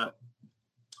Burlington?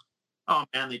 Oh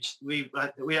man, I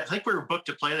think we were booked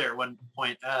to play there at one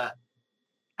point. It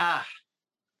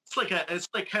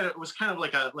was kind of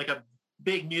like a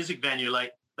big music venue,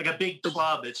 like a big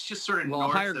club. It's just sort of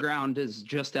north Higher Ground is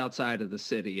just outside of the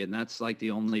city, and that's like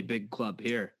the only big club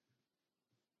here.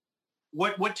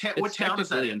 What town is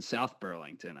that in South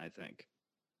Burlington, I think.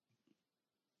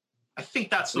 I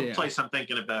think that's the place I'm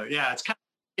thinking about. Yeah, it's kind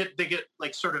of they get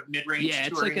like sort of mid-range. Yeah,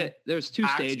 it's like there's 2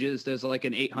 stages. There's like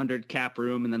an 800 cap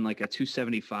room and then like a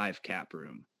 275 cap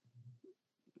room.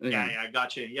 Yeah, I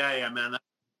got you. Yeah, man.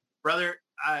 Brother,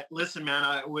 listen,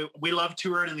 man, we love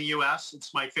touring in the U.S.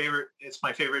 It's my favorite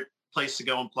place to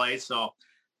go and play. So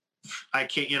I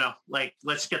can't,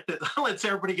 let's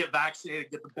everybody get vaccinated,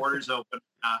 get the borders open.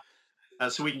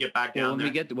 So we can get back down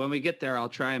there. When we get there, I'll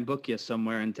try and book you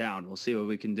somewhere in town. We'll see what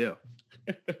we can do.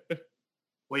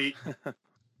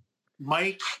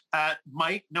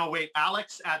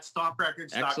 Alex at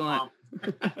stomprecords.com.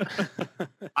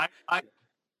 I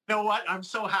you know what? I'm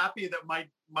so happy that my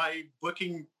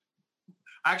booking,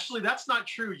 actually, that's not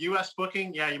true. U.S.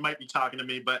 booking, yeah, you might be talking to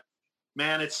me, but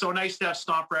man, it's so nice to have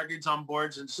Stomp Records on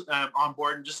board, and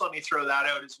just let me throw that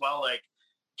out as well. Like,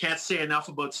 can't say enough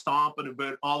about Stomp and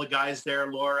about all the guys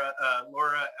there, Laura,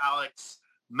 Alex,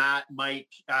 Matt, Mike.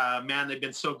 Man, they've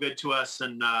been so good to us,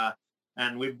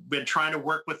 and we've been trying to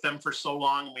work with them for so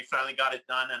long, and we finally got it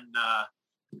done.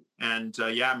 And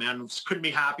yeah, man, couldn't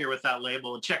be happier with that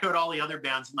label. And check out all the other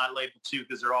bands in that label too,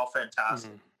 because they're all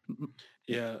fantastic. Mm-hmm.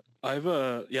 Yeah, I've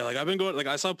been going, like,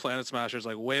 I saw Planet Smashers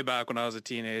like way back when I was a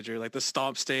teenager. Like the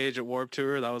Stomp stage at Warped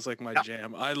Tour, that was like my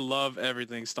jam. I love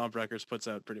everything Stomp Records puts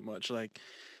out, pretty much. Like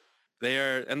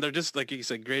they're just, like you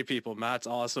said, great people. Matt's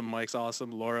awesome, Mike's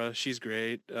awesome, Laura, she's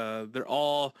great.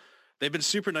 They've been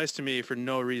super nice to me for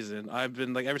no reason. I've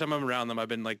been like, every time I'm around them, I've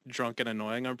been like drunk and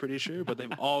annoying, I'm pretty sure, but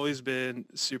they've always been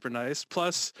super nice.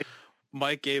 Plus,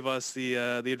 Mike gave us the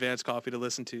advanced copy to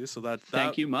listen to, so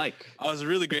thank you, Mike. I was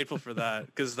really grateful for that,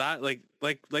 because that like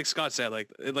Scott said, like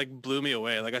it like blew me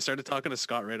away. Like I started talking to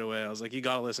Scott right away. I was like, you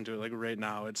gotta listen to it like right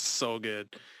now. It's so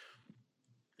good.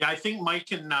 Yeah, I think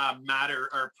Mike and Matt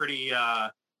are pretty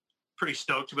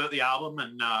stoked about the album,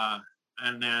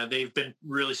 and they've been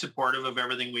really supportive of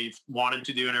everything we've wanted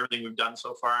to do and everything we've done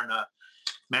so far. And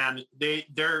man,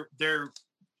 they're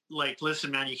like,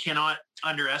 listen, man, you cannot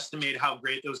underestimate how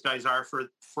great those guys are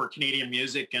for Canadian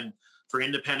music and for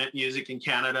independent music in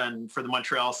Canada and for the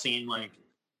Montreal scene. Like,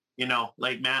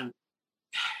 man,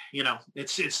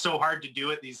 it's so hard to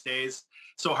do it these days.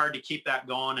 So hard to keep that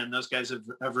going. And those guys have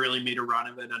really made a run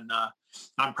of it. And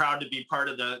I'm proud to be part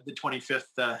of the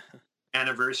 25th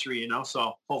anniversary,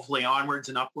 so hopefully onwards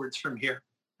and upwards from here.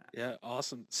 Yeah,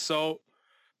 awesome. So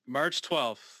March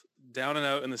 12th, Down and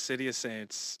Out in the City of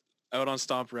Saints, out on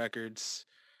Stomp Records.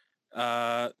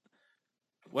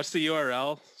 What's the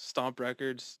URL?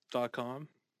 Stomprecords.com?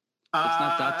 It's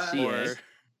not .ca. Or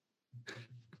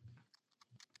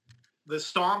The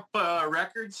Stomp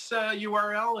Records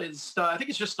URL is, I think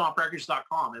it's just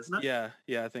stomprecords.com, isn't it?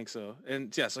 yeah, I think so.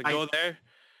 And yeah, so go there,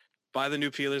 buy the new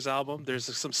Peelers album. There's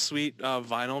some sweet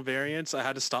vinyl variants. I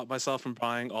had to stop myself from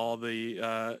buying all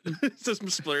the, just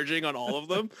splurging on all of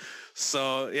them.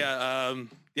 So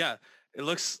yeah, it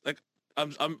looks like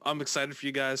I'm excited for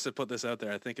you guys to put this out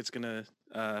there. I think it's gonna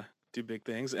do big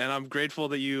things, and I'm grateful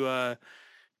that you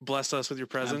blessed us with your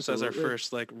presence as our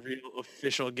first like real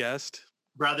official guest.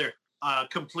 Brother,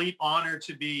 complete honor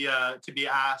to be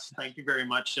asked. Thank you very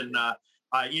much. And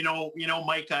you know,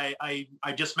 Mike, I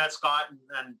just met Scott,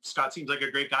 and Scott seems like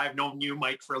a great guy. I've known you,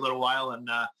 Mike, for a little while, and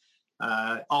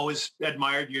always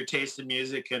admired your taste in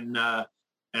music,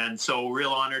 and so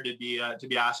real honor to be asked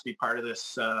to be part of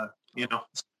this. You know,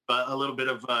 a little bit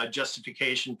of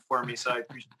justification for me. So I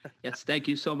appreciate it. Yes, thank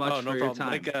you so much for your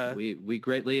time. Like, we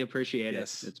greatly appreciate it.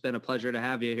 It's been a pleasure to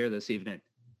have you here this evening.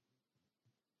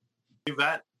 You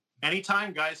bet.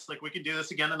 Anytime, guys. Like, we can do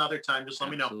this again another time. Just let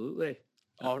me know. Absolutely.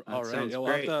 All right.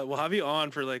 Yeah, we'll have you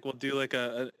on for like, we'll do like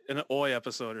an Oi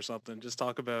episode or something. Just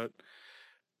talk about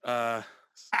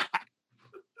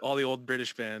all the old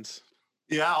British bands.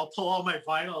 Yeah, I'll pull all my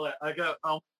vinyl.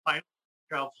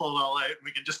 I'll pull it all out.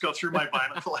 We can just go through my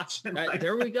vinyl collection.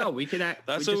 There we go. We can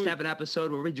have an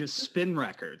episode where we just spin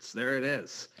records. There it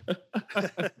is.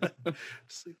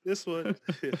 This one.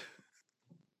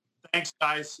 Thanks,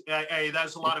 guys. Hey, that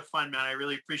was a lot of fun, man. I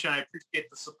really appreciate it. I appreciate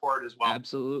the support as well.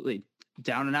 Absolutely.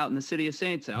 Down and Out in the City of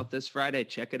Saints, out this Friday.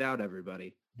 Check it out,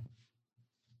 everybody.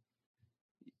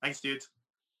 Thanks, dudes.